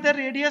swept by the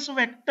radius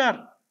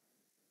vector,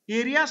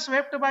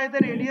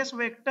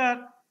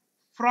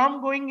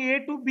 from going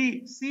A to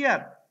B. See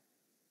here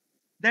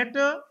that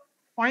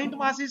point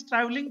mass is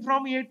traveling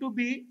from A to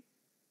B,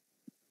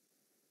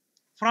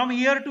 from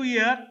here to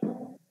here.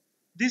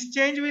 This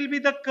change will be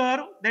the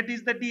curve, that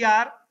is the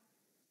dr,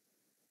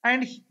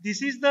 and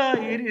this is the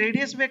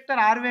radius vector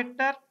r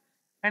vector,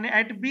 and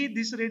at B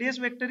this radius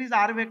vector is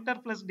r vector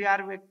plus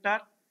dr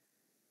vector.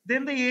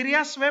 Then the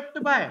area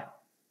swept by,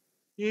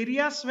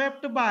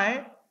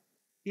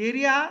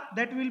 area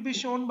that will be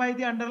shown by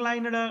the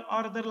underlined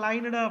or the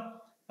lined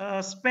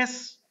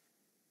space.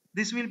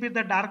 This will be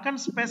the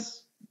darkened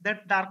space.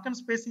 That darkened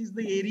space is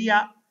the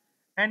area,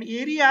 and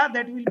area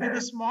that will be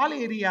the small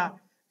area,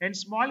 and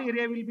small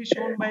area will be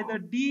shown by the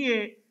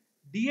dA.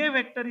 dA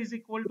vector is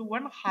equal to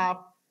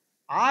 1/2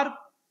 r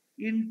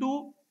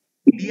into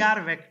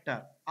dr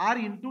vector,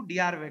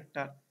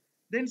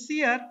 Then see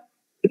here,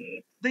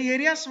 the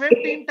area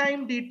swept in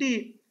time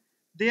dt,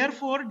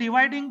 therefore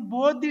dividing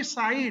both the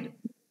side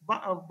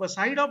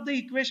of the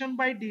equation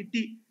by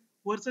dt.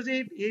 वरचं जे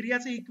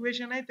एरियाचं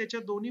equation आहे त्याच्या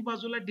दोन्ही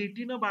बाजूला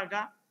dt न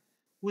भागा.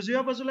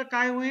 उजव्या बाजूला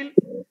काय होईल,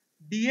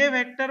 dA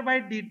वेक्टर बाय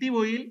dt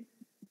होईल.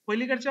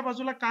 पलीकडच्या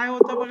बाजूला काय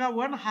होतं बघा,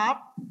 1/2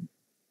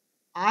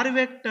 are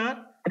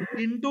vector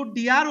into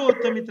D R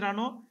होतं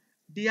मित्रांनो.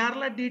 डी आर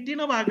ला dt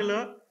न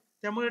भागलं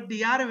त्यामुळे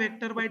D R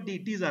vector by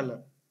dt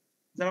झालं.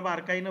 जरा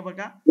बारकाईनं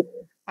बघा.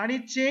 आणि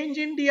change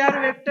in D R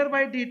vector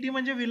by dt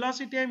म्हणजे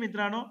व्हेलॉसिटी आहे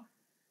मित्रांनो.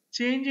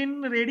 Change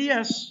in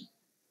radius,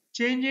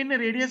 change in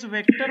radius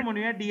vector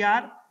म्हणूया D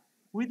R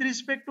with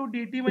respect to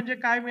dt म्हणजे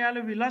काय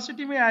मिळालं,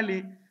 व्हेलॉसिटी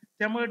मिळाली.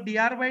 त्यामुळे डी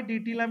आर बाय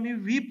dt ला मी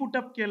v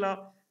पुटअप केलं,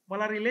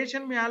 मला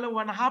रिलेशन मिळालं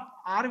 1/2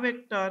 are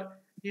vector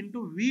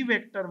into V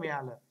vector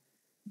मिळालं.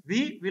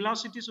 व्ही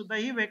व्हेलॉसिटी सुद्धा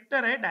ही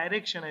वेक्टर आहे,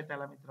 डायरेक्शन आहे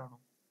त्याला मित्रांनो.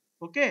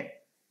 Okay,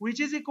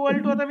 which is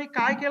equal to, आता मी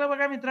काय केलं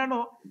बघा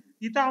मित्रांनो,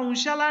 इथं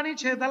अंशाला आणि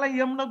छेदाला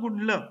यम न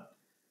गुणलं,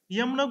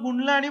 यम न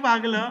गुणलं आणि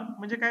भागलं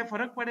म्हणजे काय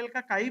फरक पडेल का,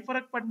 काही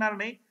फरक पडणार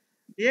नाही.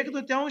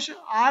 1/2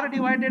 आर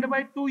डिवायडेड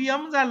बाय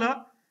 2m झालं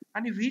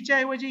आणि व्ही च्या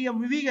ऐवजी एम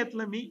व्ही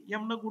घेतलं मी,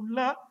 एम न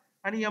गुणलं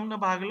आणि एम न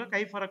भागलं,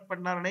 काही फरक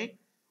पडणार नाही.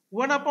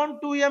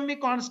 1/2m मी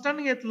कॉन्स्टंट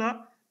घेतलं,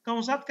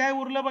 कंसात काय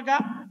उरलं बघा,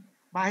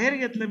 बाहेर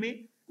घेतलं मी,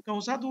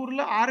 कंसात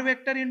उरलं are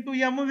vector into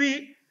M V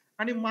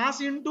आणि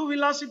मास इंटू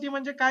व्हेलॉसिटी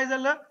म्हणजे काय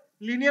झालं,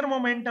 लिनियर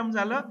मोमेंटम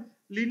झालं.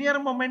 लिनियर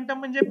मोमेंटम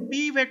म्हणजे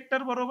पी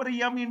वेक्टर बरोबर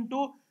एम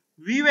इंटू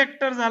व्ही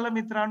वेक्टर झालं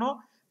मित्रांनो.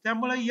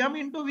 त्यामुळे एम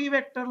इंटू व्ही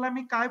वेक्टरला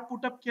मी काय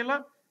पुटअप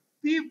केलं,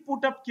 पी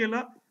पुटअप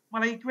केलं.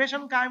 मला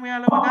इक्वेशन काय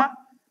मिळालं बघा,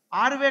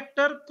 are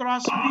vector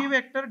cross P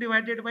vector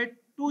divided by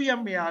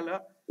 2m मिळालं.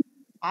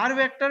 Are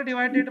vector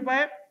divided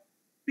by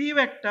P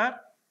vector,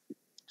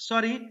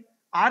 sorry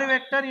R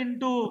vector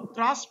into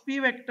cross P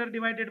vector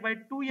divided by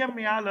 2m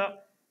मिळालं.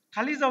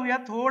 खाली जाऊया,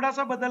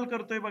 थोडासा बदल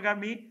करतोय बघा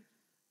मी.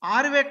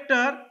 आर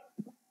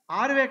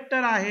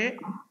वेक्टर आहे,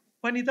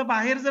 पण इथं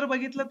बाहेर जर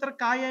बघितलं तर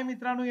काय आहे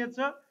मित्रांनो,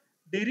 याचं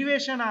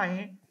डेरिवेशन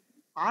आहे.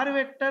 Are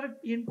vector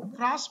in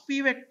cross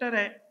P vector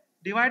आहे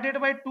डिवायडेड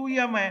बाय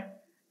 2m आहे.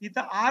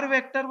 इथं आर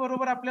वेक्टर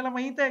बरोबर आपल्याला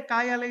माहित आहे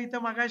काय आलं,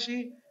 इथं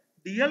मगाशी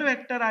डीएल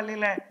वेक्टर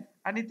आलेला आहे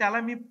आणि त्याला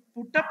मी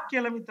पुटअप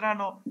केलं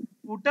मित्रांनो.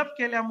 पुटअप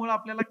केल्यामुळे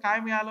आपल्याला काय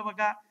मिळालं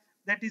बघा,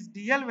 that is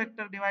DL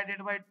vector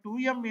divided by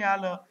 2m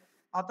मिळालं.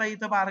 आता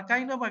इथं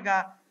बारकाईनं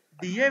बघा,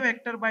 DA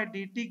vector by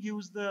dt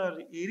gives the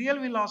aerial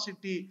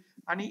velocity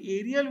आणि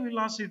एरियल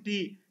व्हेलॉसिटी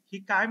ही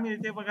काय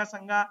मिळते बघा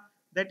सांगा,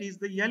 that is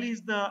the L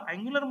is the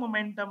angular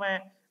momentum आहे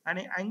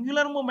आणि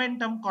अँग्युलर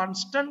मोमेंटम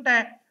कॉन्स्टंट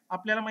आहे,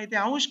 आपल्याला माहिती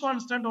आहे अंश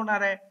कॉन्स्टंट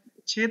होणार आहे.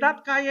 छेदात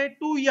काय आहे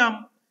 2m,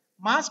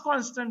 मास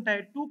कॉन्स्टंट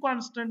आहे, 2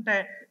 कॉन्स्टंट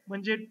आहे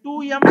म्हणजे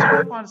 2m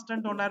सुद्धा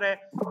कॉन्स्टंट होणार आहे.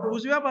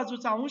 उजव्या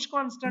बाजूचा अंश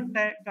कॉन्स्टंट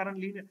आहे कारण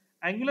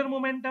अँग्युलर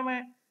मोमेंटम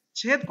आहे,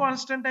 छेद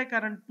कॉन्स्टंट आहे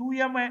कारण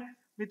 2m आहे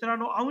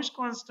मित्रांनो. अंश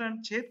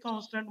कॉन्स्टंट छेद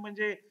कॉन्स्टंट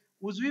म्हणजे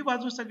उजवी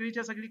बाजू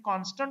सगळीच्या सगळी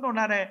कॉन्स्टंट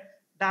होणार आहे.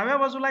 डाव्या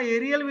बाजूला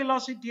एरियल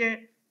व्हेलॉसिटी आहे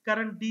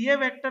कारण डीए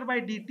वेक्टर बाय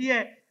dt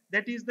आहे,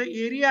 that is the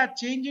area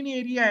change in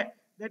area आहे,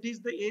 that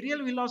is the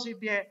aerial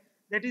velocity आहे,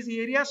 that is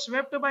area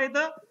swept by the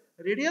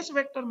radius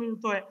vector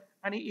मिळतोय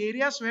आणि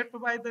area swept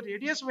by the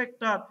radius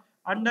vector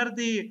under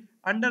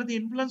the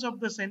influence of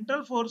the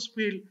central force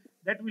field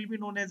that will be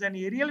known as an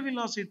aerial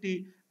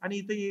velocity. आणि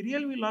इथे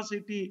aerial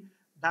velocity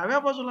डाव्या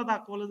बाजूला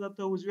दाखवलं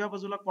जातं, उजव्या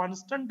बाजूला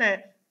कॉन्स्टंट आहे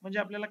म्हणजे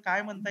आपल्याला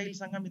काय म्हणता येईल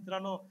सांगा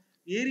मित्रांनो,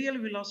 aerial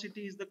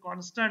velocity is the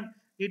constant.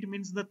 It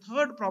means the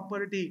third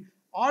property,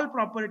 all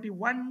property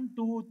 1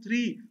 2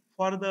 3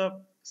 for the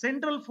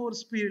central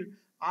force field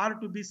are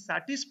to be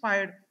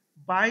satisfied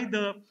by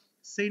the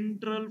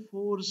central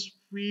force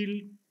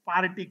field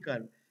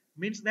particle.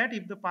 Means that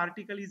if the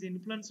particle is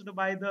influenced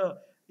by the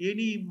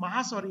any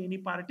mass or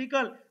any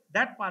particle,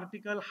 that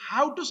particle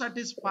have to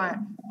satisfy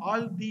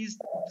all these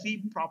three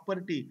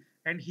property.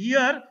 And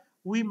here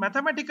we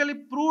mathematically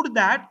proved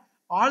that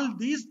all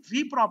these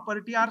three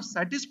property are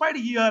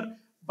satisfied here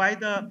by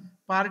the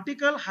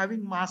particle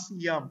having mass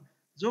m.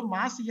 जो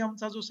मास m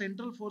चा जो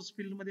central force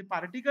field मध्ये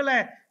particle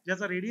आहे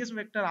ज्याचा radius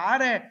vector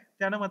r आहे,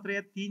 त्यानं मात्र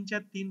या 3च्या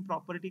 3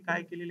 प्रॉपर्टी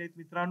काय केलेल्या आहेत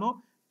मित्रांनो,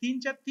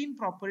 3च्या 3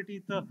 प्रॉपर्टी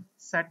इथं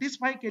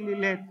सॅटिस्फाय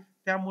केलेल्या आहेत.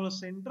 त्यामुळे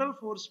सेंट्रल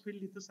फोर्स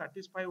फील्ड इथं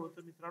सॅटिस्फाय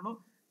होतं मित्रांनो,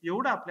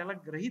 एवढं आपल्याला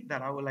गृहीत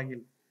धरावं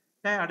लागेल.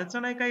 काय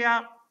अडचण आहे का या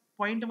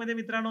पॉइंट मध्ये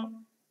मित्रांनो,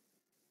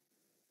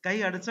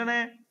 काही अडचण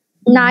आहे?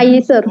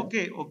 नाही sir.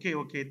 Okay okay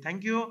okay,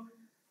 thank you.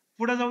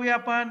 पुढे जाऊया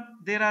आपण.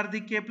 There are the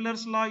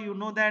Kepler's law, you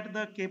know that the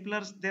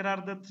Kepler's, there are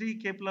the 3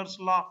 Kepler's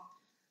law.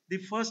 The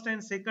first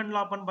and second law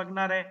आपण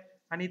बघणार आहे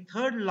आणि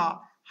थर्ड लॉ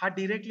हा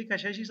डिरेक्टली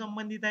कशाशी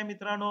संबंधित आहे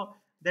मित्रांनो,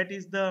 दॅट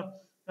इज द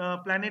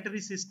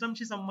प्लॅनेटरी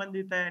सिस्टमशी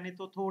संबंधित आहे आणि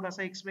तो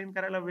थोडासा एक्सप्लेन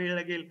करायला वेळ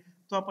लागेल,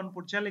 तो आपण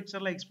पुढच्या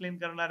लेक्चरला एक्सप्लेन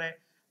करणार आहे.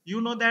 You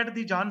know that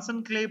the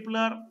Johnson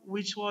Kepler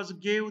which was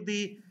gave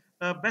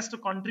the best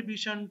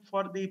contribution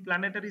for the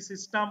planetary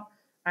system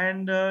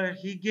and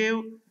he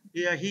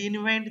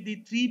invent the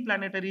 3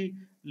 planetary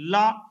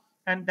law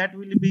and that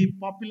will be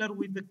popular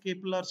with the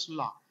Kepler's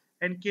law.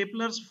 And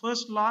Kepler's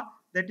first law,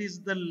 that is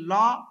the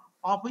law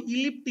of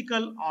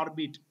elliptical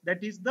orbit,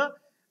 that is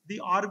the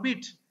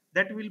orbit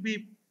that will be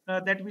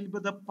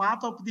the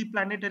path of the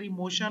planetary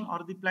motion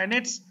or the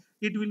planets,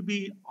 it will be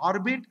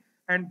orbit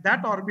and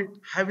that orbit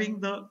having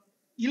the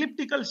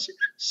elliptical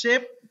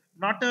shape,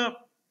 not a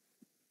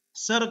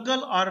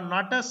circle or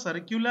not a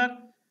circular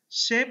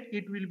shape,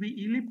 it will be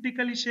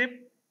elliptically shaped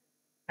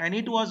and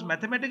it was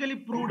mathematically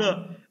proved,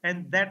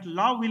 and that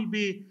law will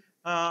be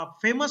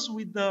famous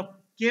with the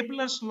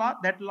Kepler's law.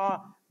 That law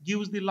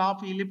gives the law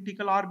of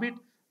elliptical orbit.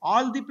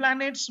 All the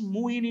planets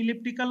move in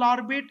elliptical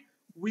orbit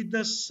with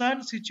the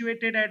sun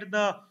situated at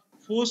the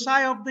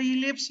foci of the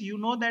ellipse. You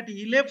know that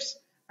ellipse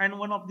and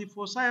one of the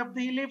foci of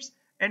the ellipse,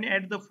 and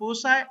at the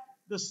foci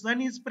the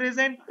sun is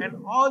present,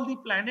 and all the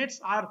planets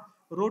are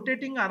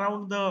rotating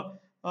around the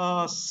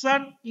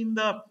sun in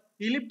the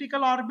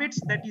elliptical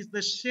orbits. That is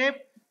the shape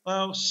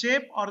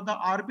or the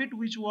orbit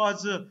which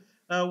was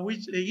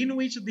which in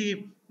which the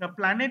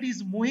planet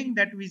is moving.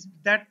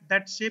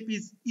 That shape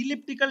is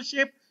elliptical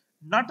shape,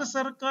 not a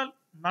circle,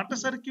 not a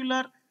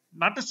circular,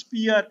 not a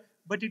sphere,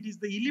 but it is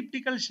the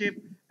elliptical shape,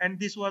 and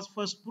this was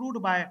first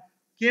proved by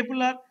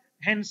Kepler.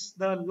 Hence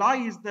the law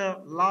is the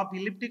law of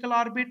elliptical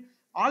orbit.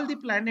 All the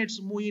planets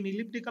move in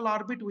elliptical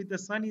orbit with the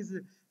sun is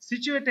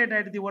situated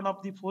at the one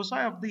of the foci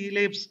of the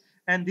ellipse,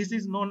 and this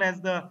is known as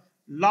the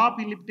law of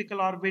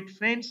elliptical orbit.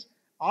 Friends,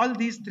 all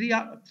these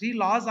three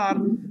laws are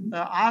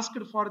asked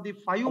for the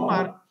 5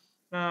 mark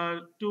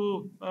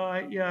to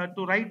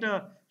write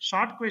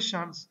short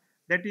questions.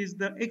 That is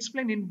the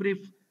explain in brief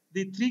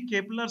the three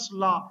Kepler's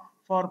law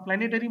for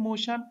planetary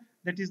motion.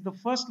 That is the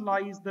first law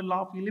is the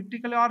law of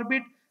elliptical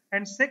orbit,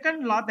 and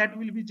second law that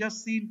will be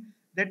just seen,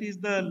 that is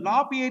the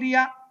law of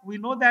area. We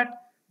know that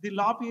the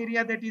law of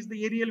area, that is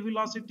the aerial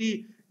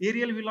velocity.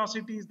 Aerial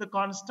velocity is the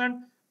constant,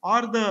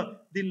 or the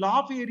law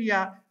of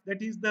area,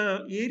 that is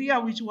the area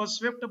which was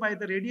swept by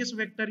the radius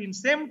vector in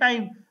same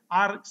time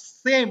are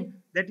same.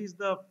 That is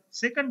the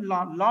second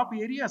law of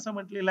area असं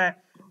म्हटलेलं आहे.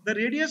 The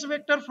radius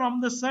vector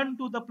from the sun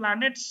to the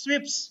planet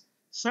sweeps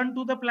sun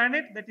to the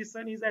planet, that is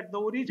sun is at the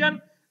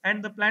origin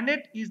and the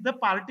planet is the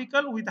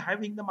particle with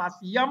having the mass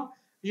m.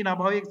 In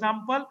above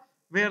example,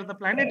 where the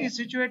planet is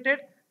situated,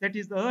 that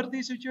is the earth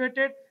is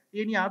situated,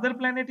 any other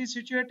planet is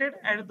situated,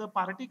 and the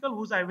particle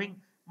who's having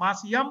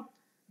mass m,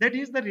 that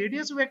is the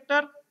radius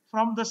vector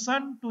from the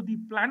sun to the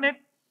planet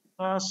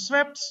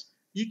sweeps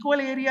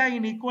equal area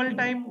in equal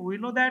time. We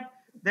know that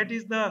that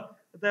is the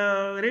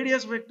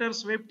radius vector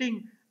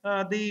sweeping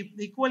the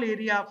equal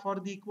area for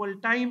the equal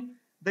time.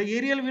 The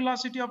aerial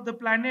velocity of the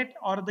planet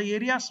or the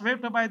area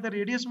swept by the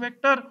radius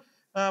vector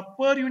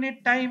per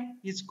unit time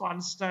is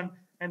constant,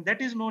 and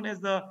that is known as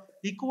the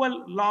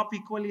equal law of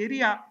equal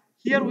area.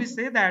 Here we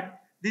say that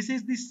this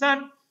is the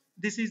sun,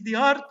 this is the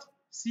earth.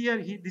 See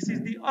here, this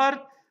is the earth,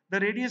 the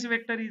radius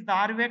vector is the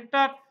r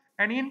vector,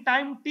 and in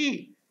time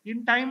t,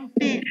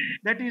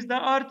 that is the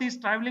earth is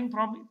traveling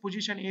from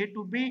position a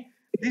to b,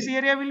 this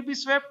area will be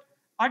swept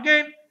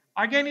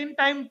again in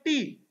time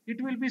t,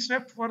 it will be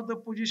swept for the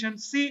position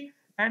c,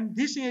 and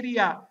this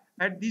area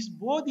at this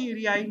both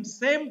area in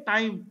same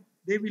time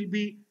they will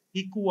be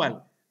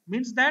equal.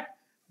 Means that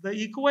the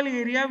equal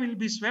area will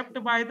be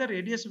swept by the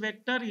radius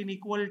vector in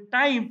equal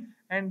time,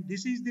 and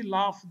this is the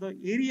law of the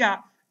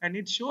area, and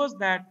it shows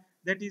that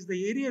that is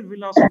the aerial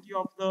velocity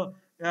of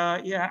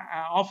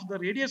the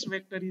radius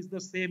vector is the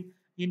same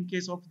in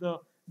case of the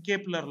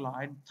Kepler law.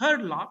 And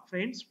third law,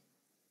 friends,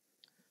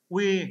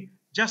 we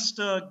just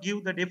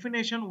give the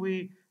definition.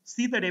 We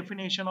see the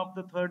definition of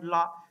the third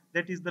law,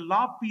 that is the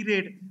law of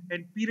period.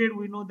 And period,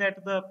 we know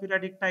that the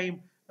periodic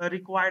time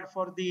required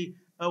for the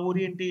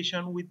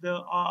orientation with the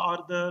or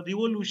the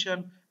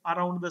revolution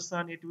around the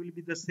sun, it will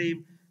be the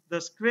same. The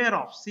square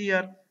of, see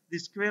here, the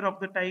square of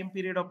the time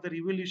period of the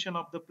revolution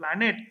of the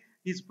planet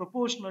is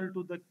proportional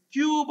to the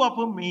cube of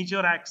a major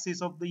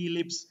axis of the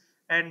ellipse.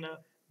 And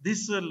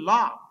this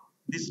law,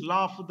 this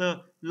law of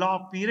the law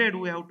of period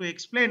we have to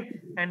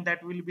explain, and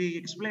that will be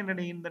explained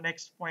in the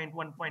next point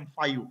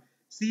 1.5.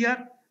 See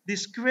here, the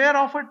square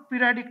of a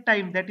periodic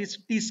time, that is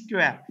t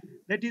square,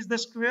 that is the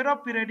square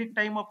of periodic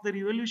time of the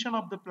revolution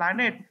of the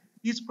planet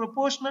is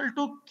proportional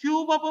to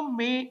cube of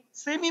a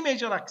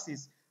semi-major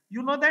axis.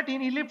 You know that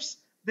in ellipse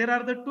there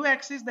are the two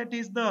axes, that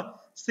is the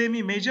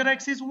semi-major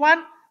axis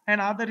one and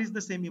other is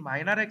the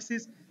semi-minor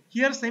axis.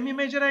 Here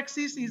semi-major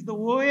axis is the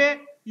OA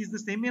is the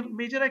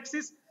semi-major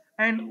axis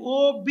and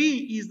OB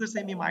is the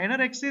semi-minor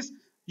axis.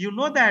 You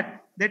know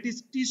that that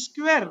is t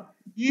square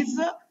is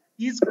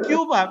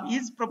cube of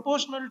is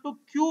proportional to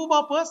cube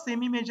of a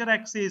semi-major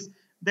axis,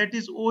 that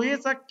is OA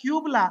चा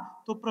क्यूबला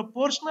तो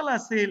proportional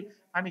असेल.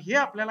 आणि हे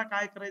आपल्याला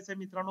काय करायचंय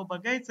मित्रांनो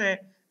बघायचंय,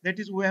 that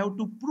is we have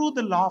to prove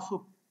the law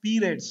of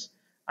periods,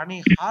 आणि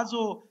हा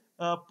जो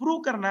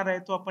प्रूव्ह करणार आहे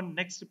तो आपण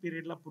नेक्स्ट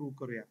पिरियडला प्रूव्ह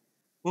करूया.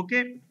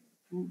 Okay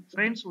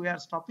friends, we are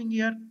stopping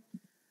here.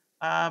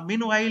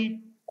 Meanwhile,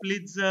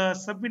 please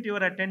submit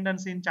your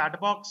attendance in chat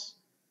box,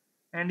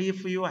 and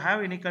if you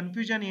have any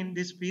confusion in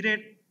this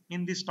period,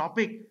 in this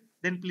topic,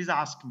 then please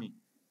ask me.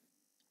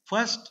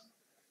 First,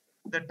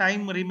 the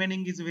time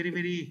remaining is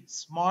very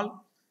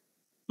small,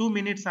 2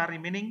 minutes are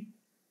remaining.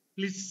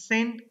 Please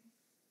send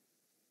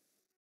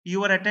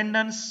your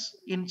attendance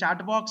in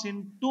chat box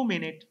in 2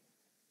 minutes,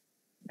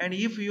 and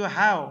if you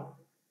have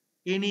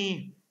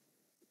any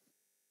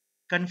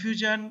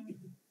confusion,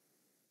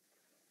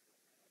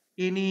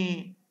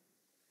 any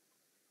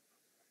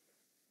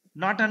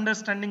not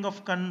understanding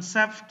of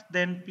concept,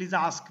 then please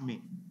ask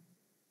me.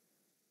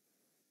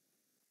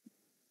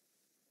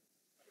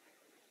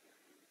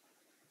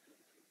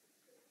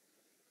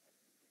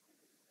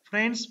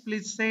 Friends,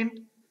 please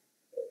send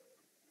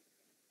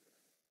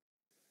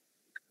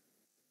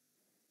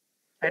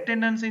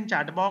attendance in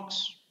chat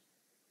box.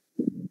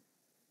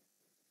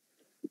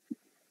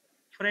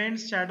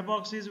 Friends, chat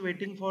box is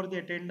waiting for the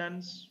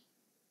attendance.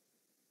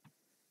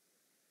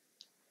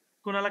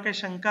 कोणाला काही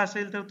शंका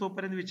असेल तर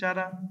तोपर्यंत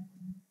विचारा.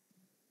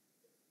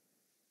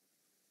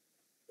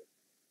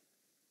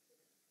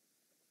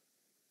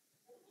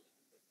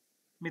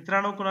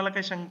 मित्रांनो, कोणाला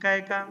काही शंका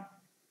आहे का?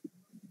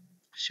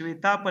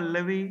 श्वेता,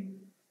 पल्लवी,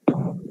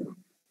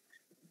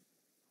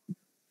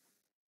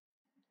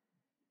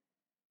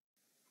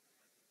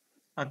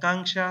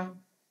 आकांक्षा,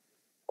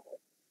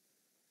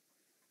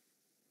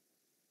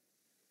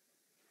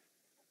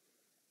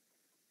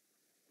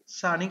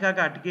 सानिका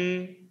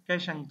घाटगे, काही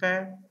शंका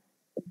आहे?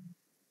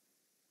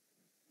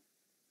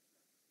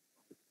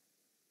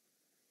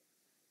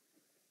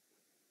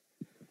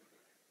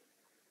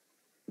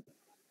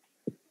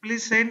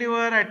 Please send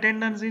your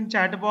attendance in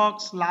chat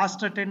box.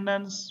 Last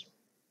attendance.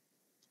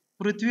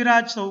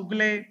 Prithviraj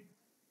Chougale,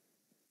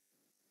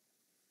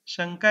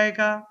 शंका आहे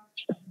का?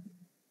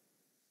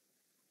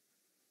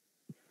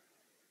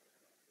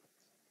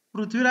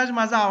 पृथ्वीराज,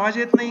 माझा आवाज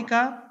येत नाही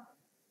का?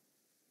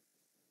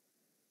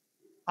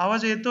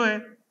 आवाज येतोय?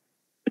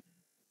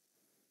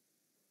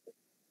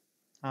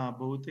 हा,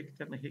 बहुतेक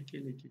त्यानं हे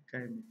केले की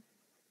काय,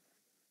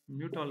 नाही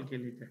म्यूट ऑल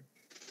केले काय?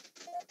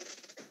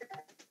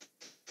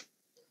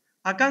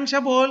 आकांक्षा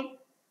बोल.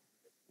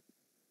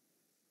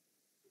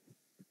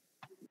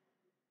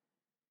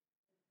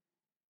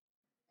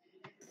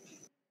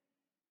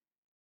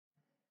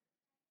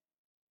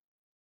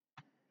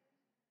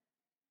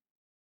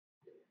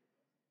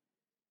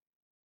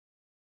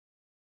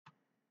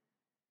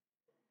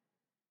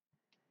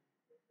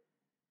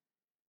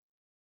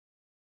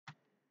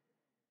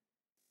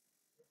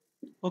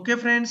 ओके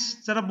फ्रेंड्स,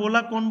 जरा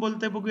बोला, कोण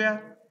बोलते बघूया.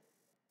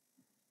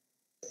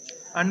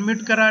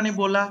 अनम्यूट करा आणि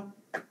बोला.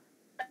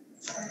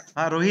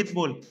 हा, रोहित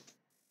बोल.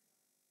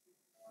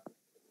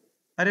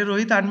 अरे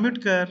रोहित, अनम्यूट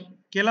कर,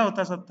 केला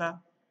होतास आता.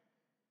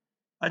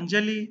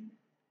 अंजली,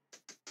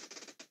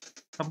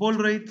 हा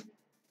बोल रोहित.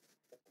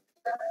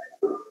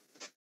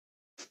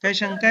 काही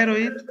शंका आहे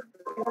Rohit?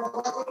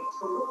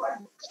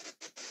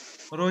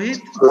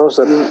 Rohit? No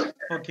sir.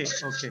 Okay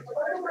okay.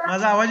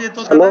 माझा आवाज येत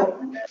होता ना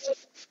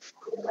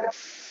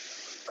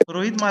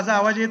रोहित? माझा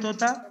आवाज येत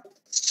होता?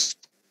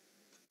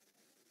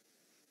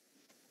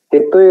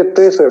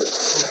 येतोय सर.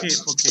 Okay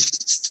okay.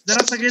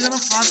 जरा सगळेजण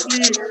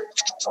फास्टली.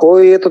 हो,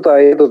 येत होता.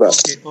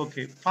 Okay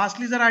okay.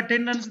 फास्टली जरा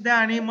अटेंडन्स द्या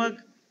आणि मग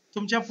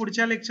तुमच्या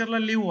पुढच्या लेक्चरला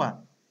लिव्ह व्हा.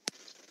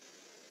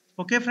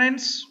 Okay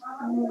friends,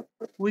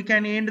 we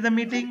can and the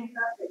meeting.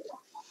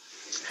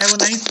 Have a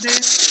nice day.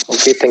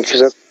 Okay, thank you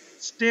sir.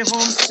 Stay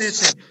home, stay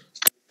safe.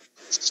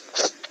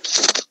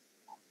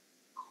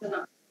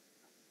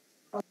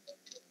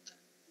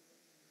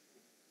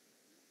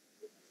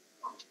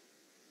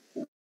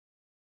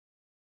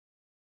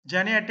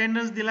 ज्याने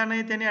अटेंडन्स दिला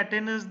नाही त्याने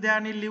अटेंडन्स द्या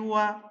आणि लिव्ह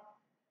व्हा.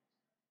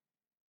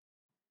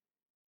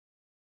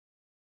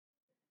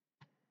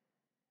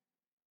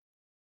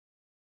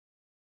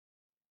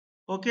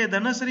 ओके.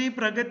 धनश्री,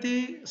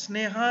 प्रगती,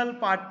 स्नेहल,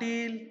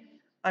 पाटील,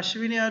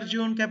 अश्विनी,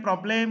 अर्जुन, काय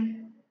problem?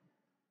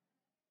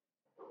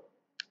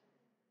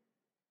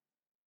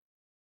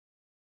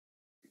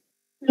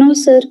 No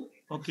sir.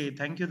 Okay,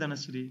 thank you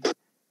Dhanashree.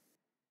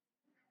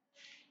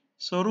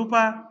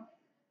 Swarupa?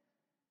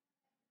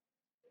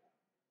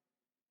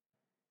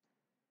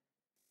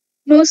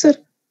 No sir.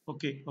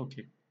 Okay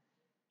okay.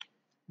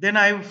 Then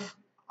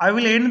I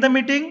will end the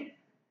meeting.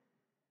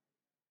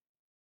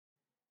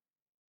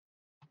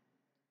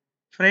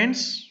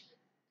 Friends?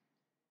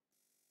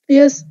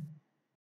 Yes.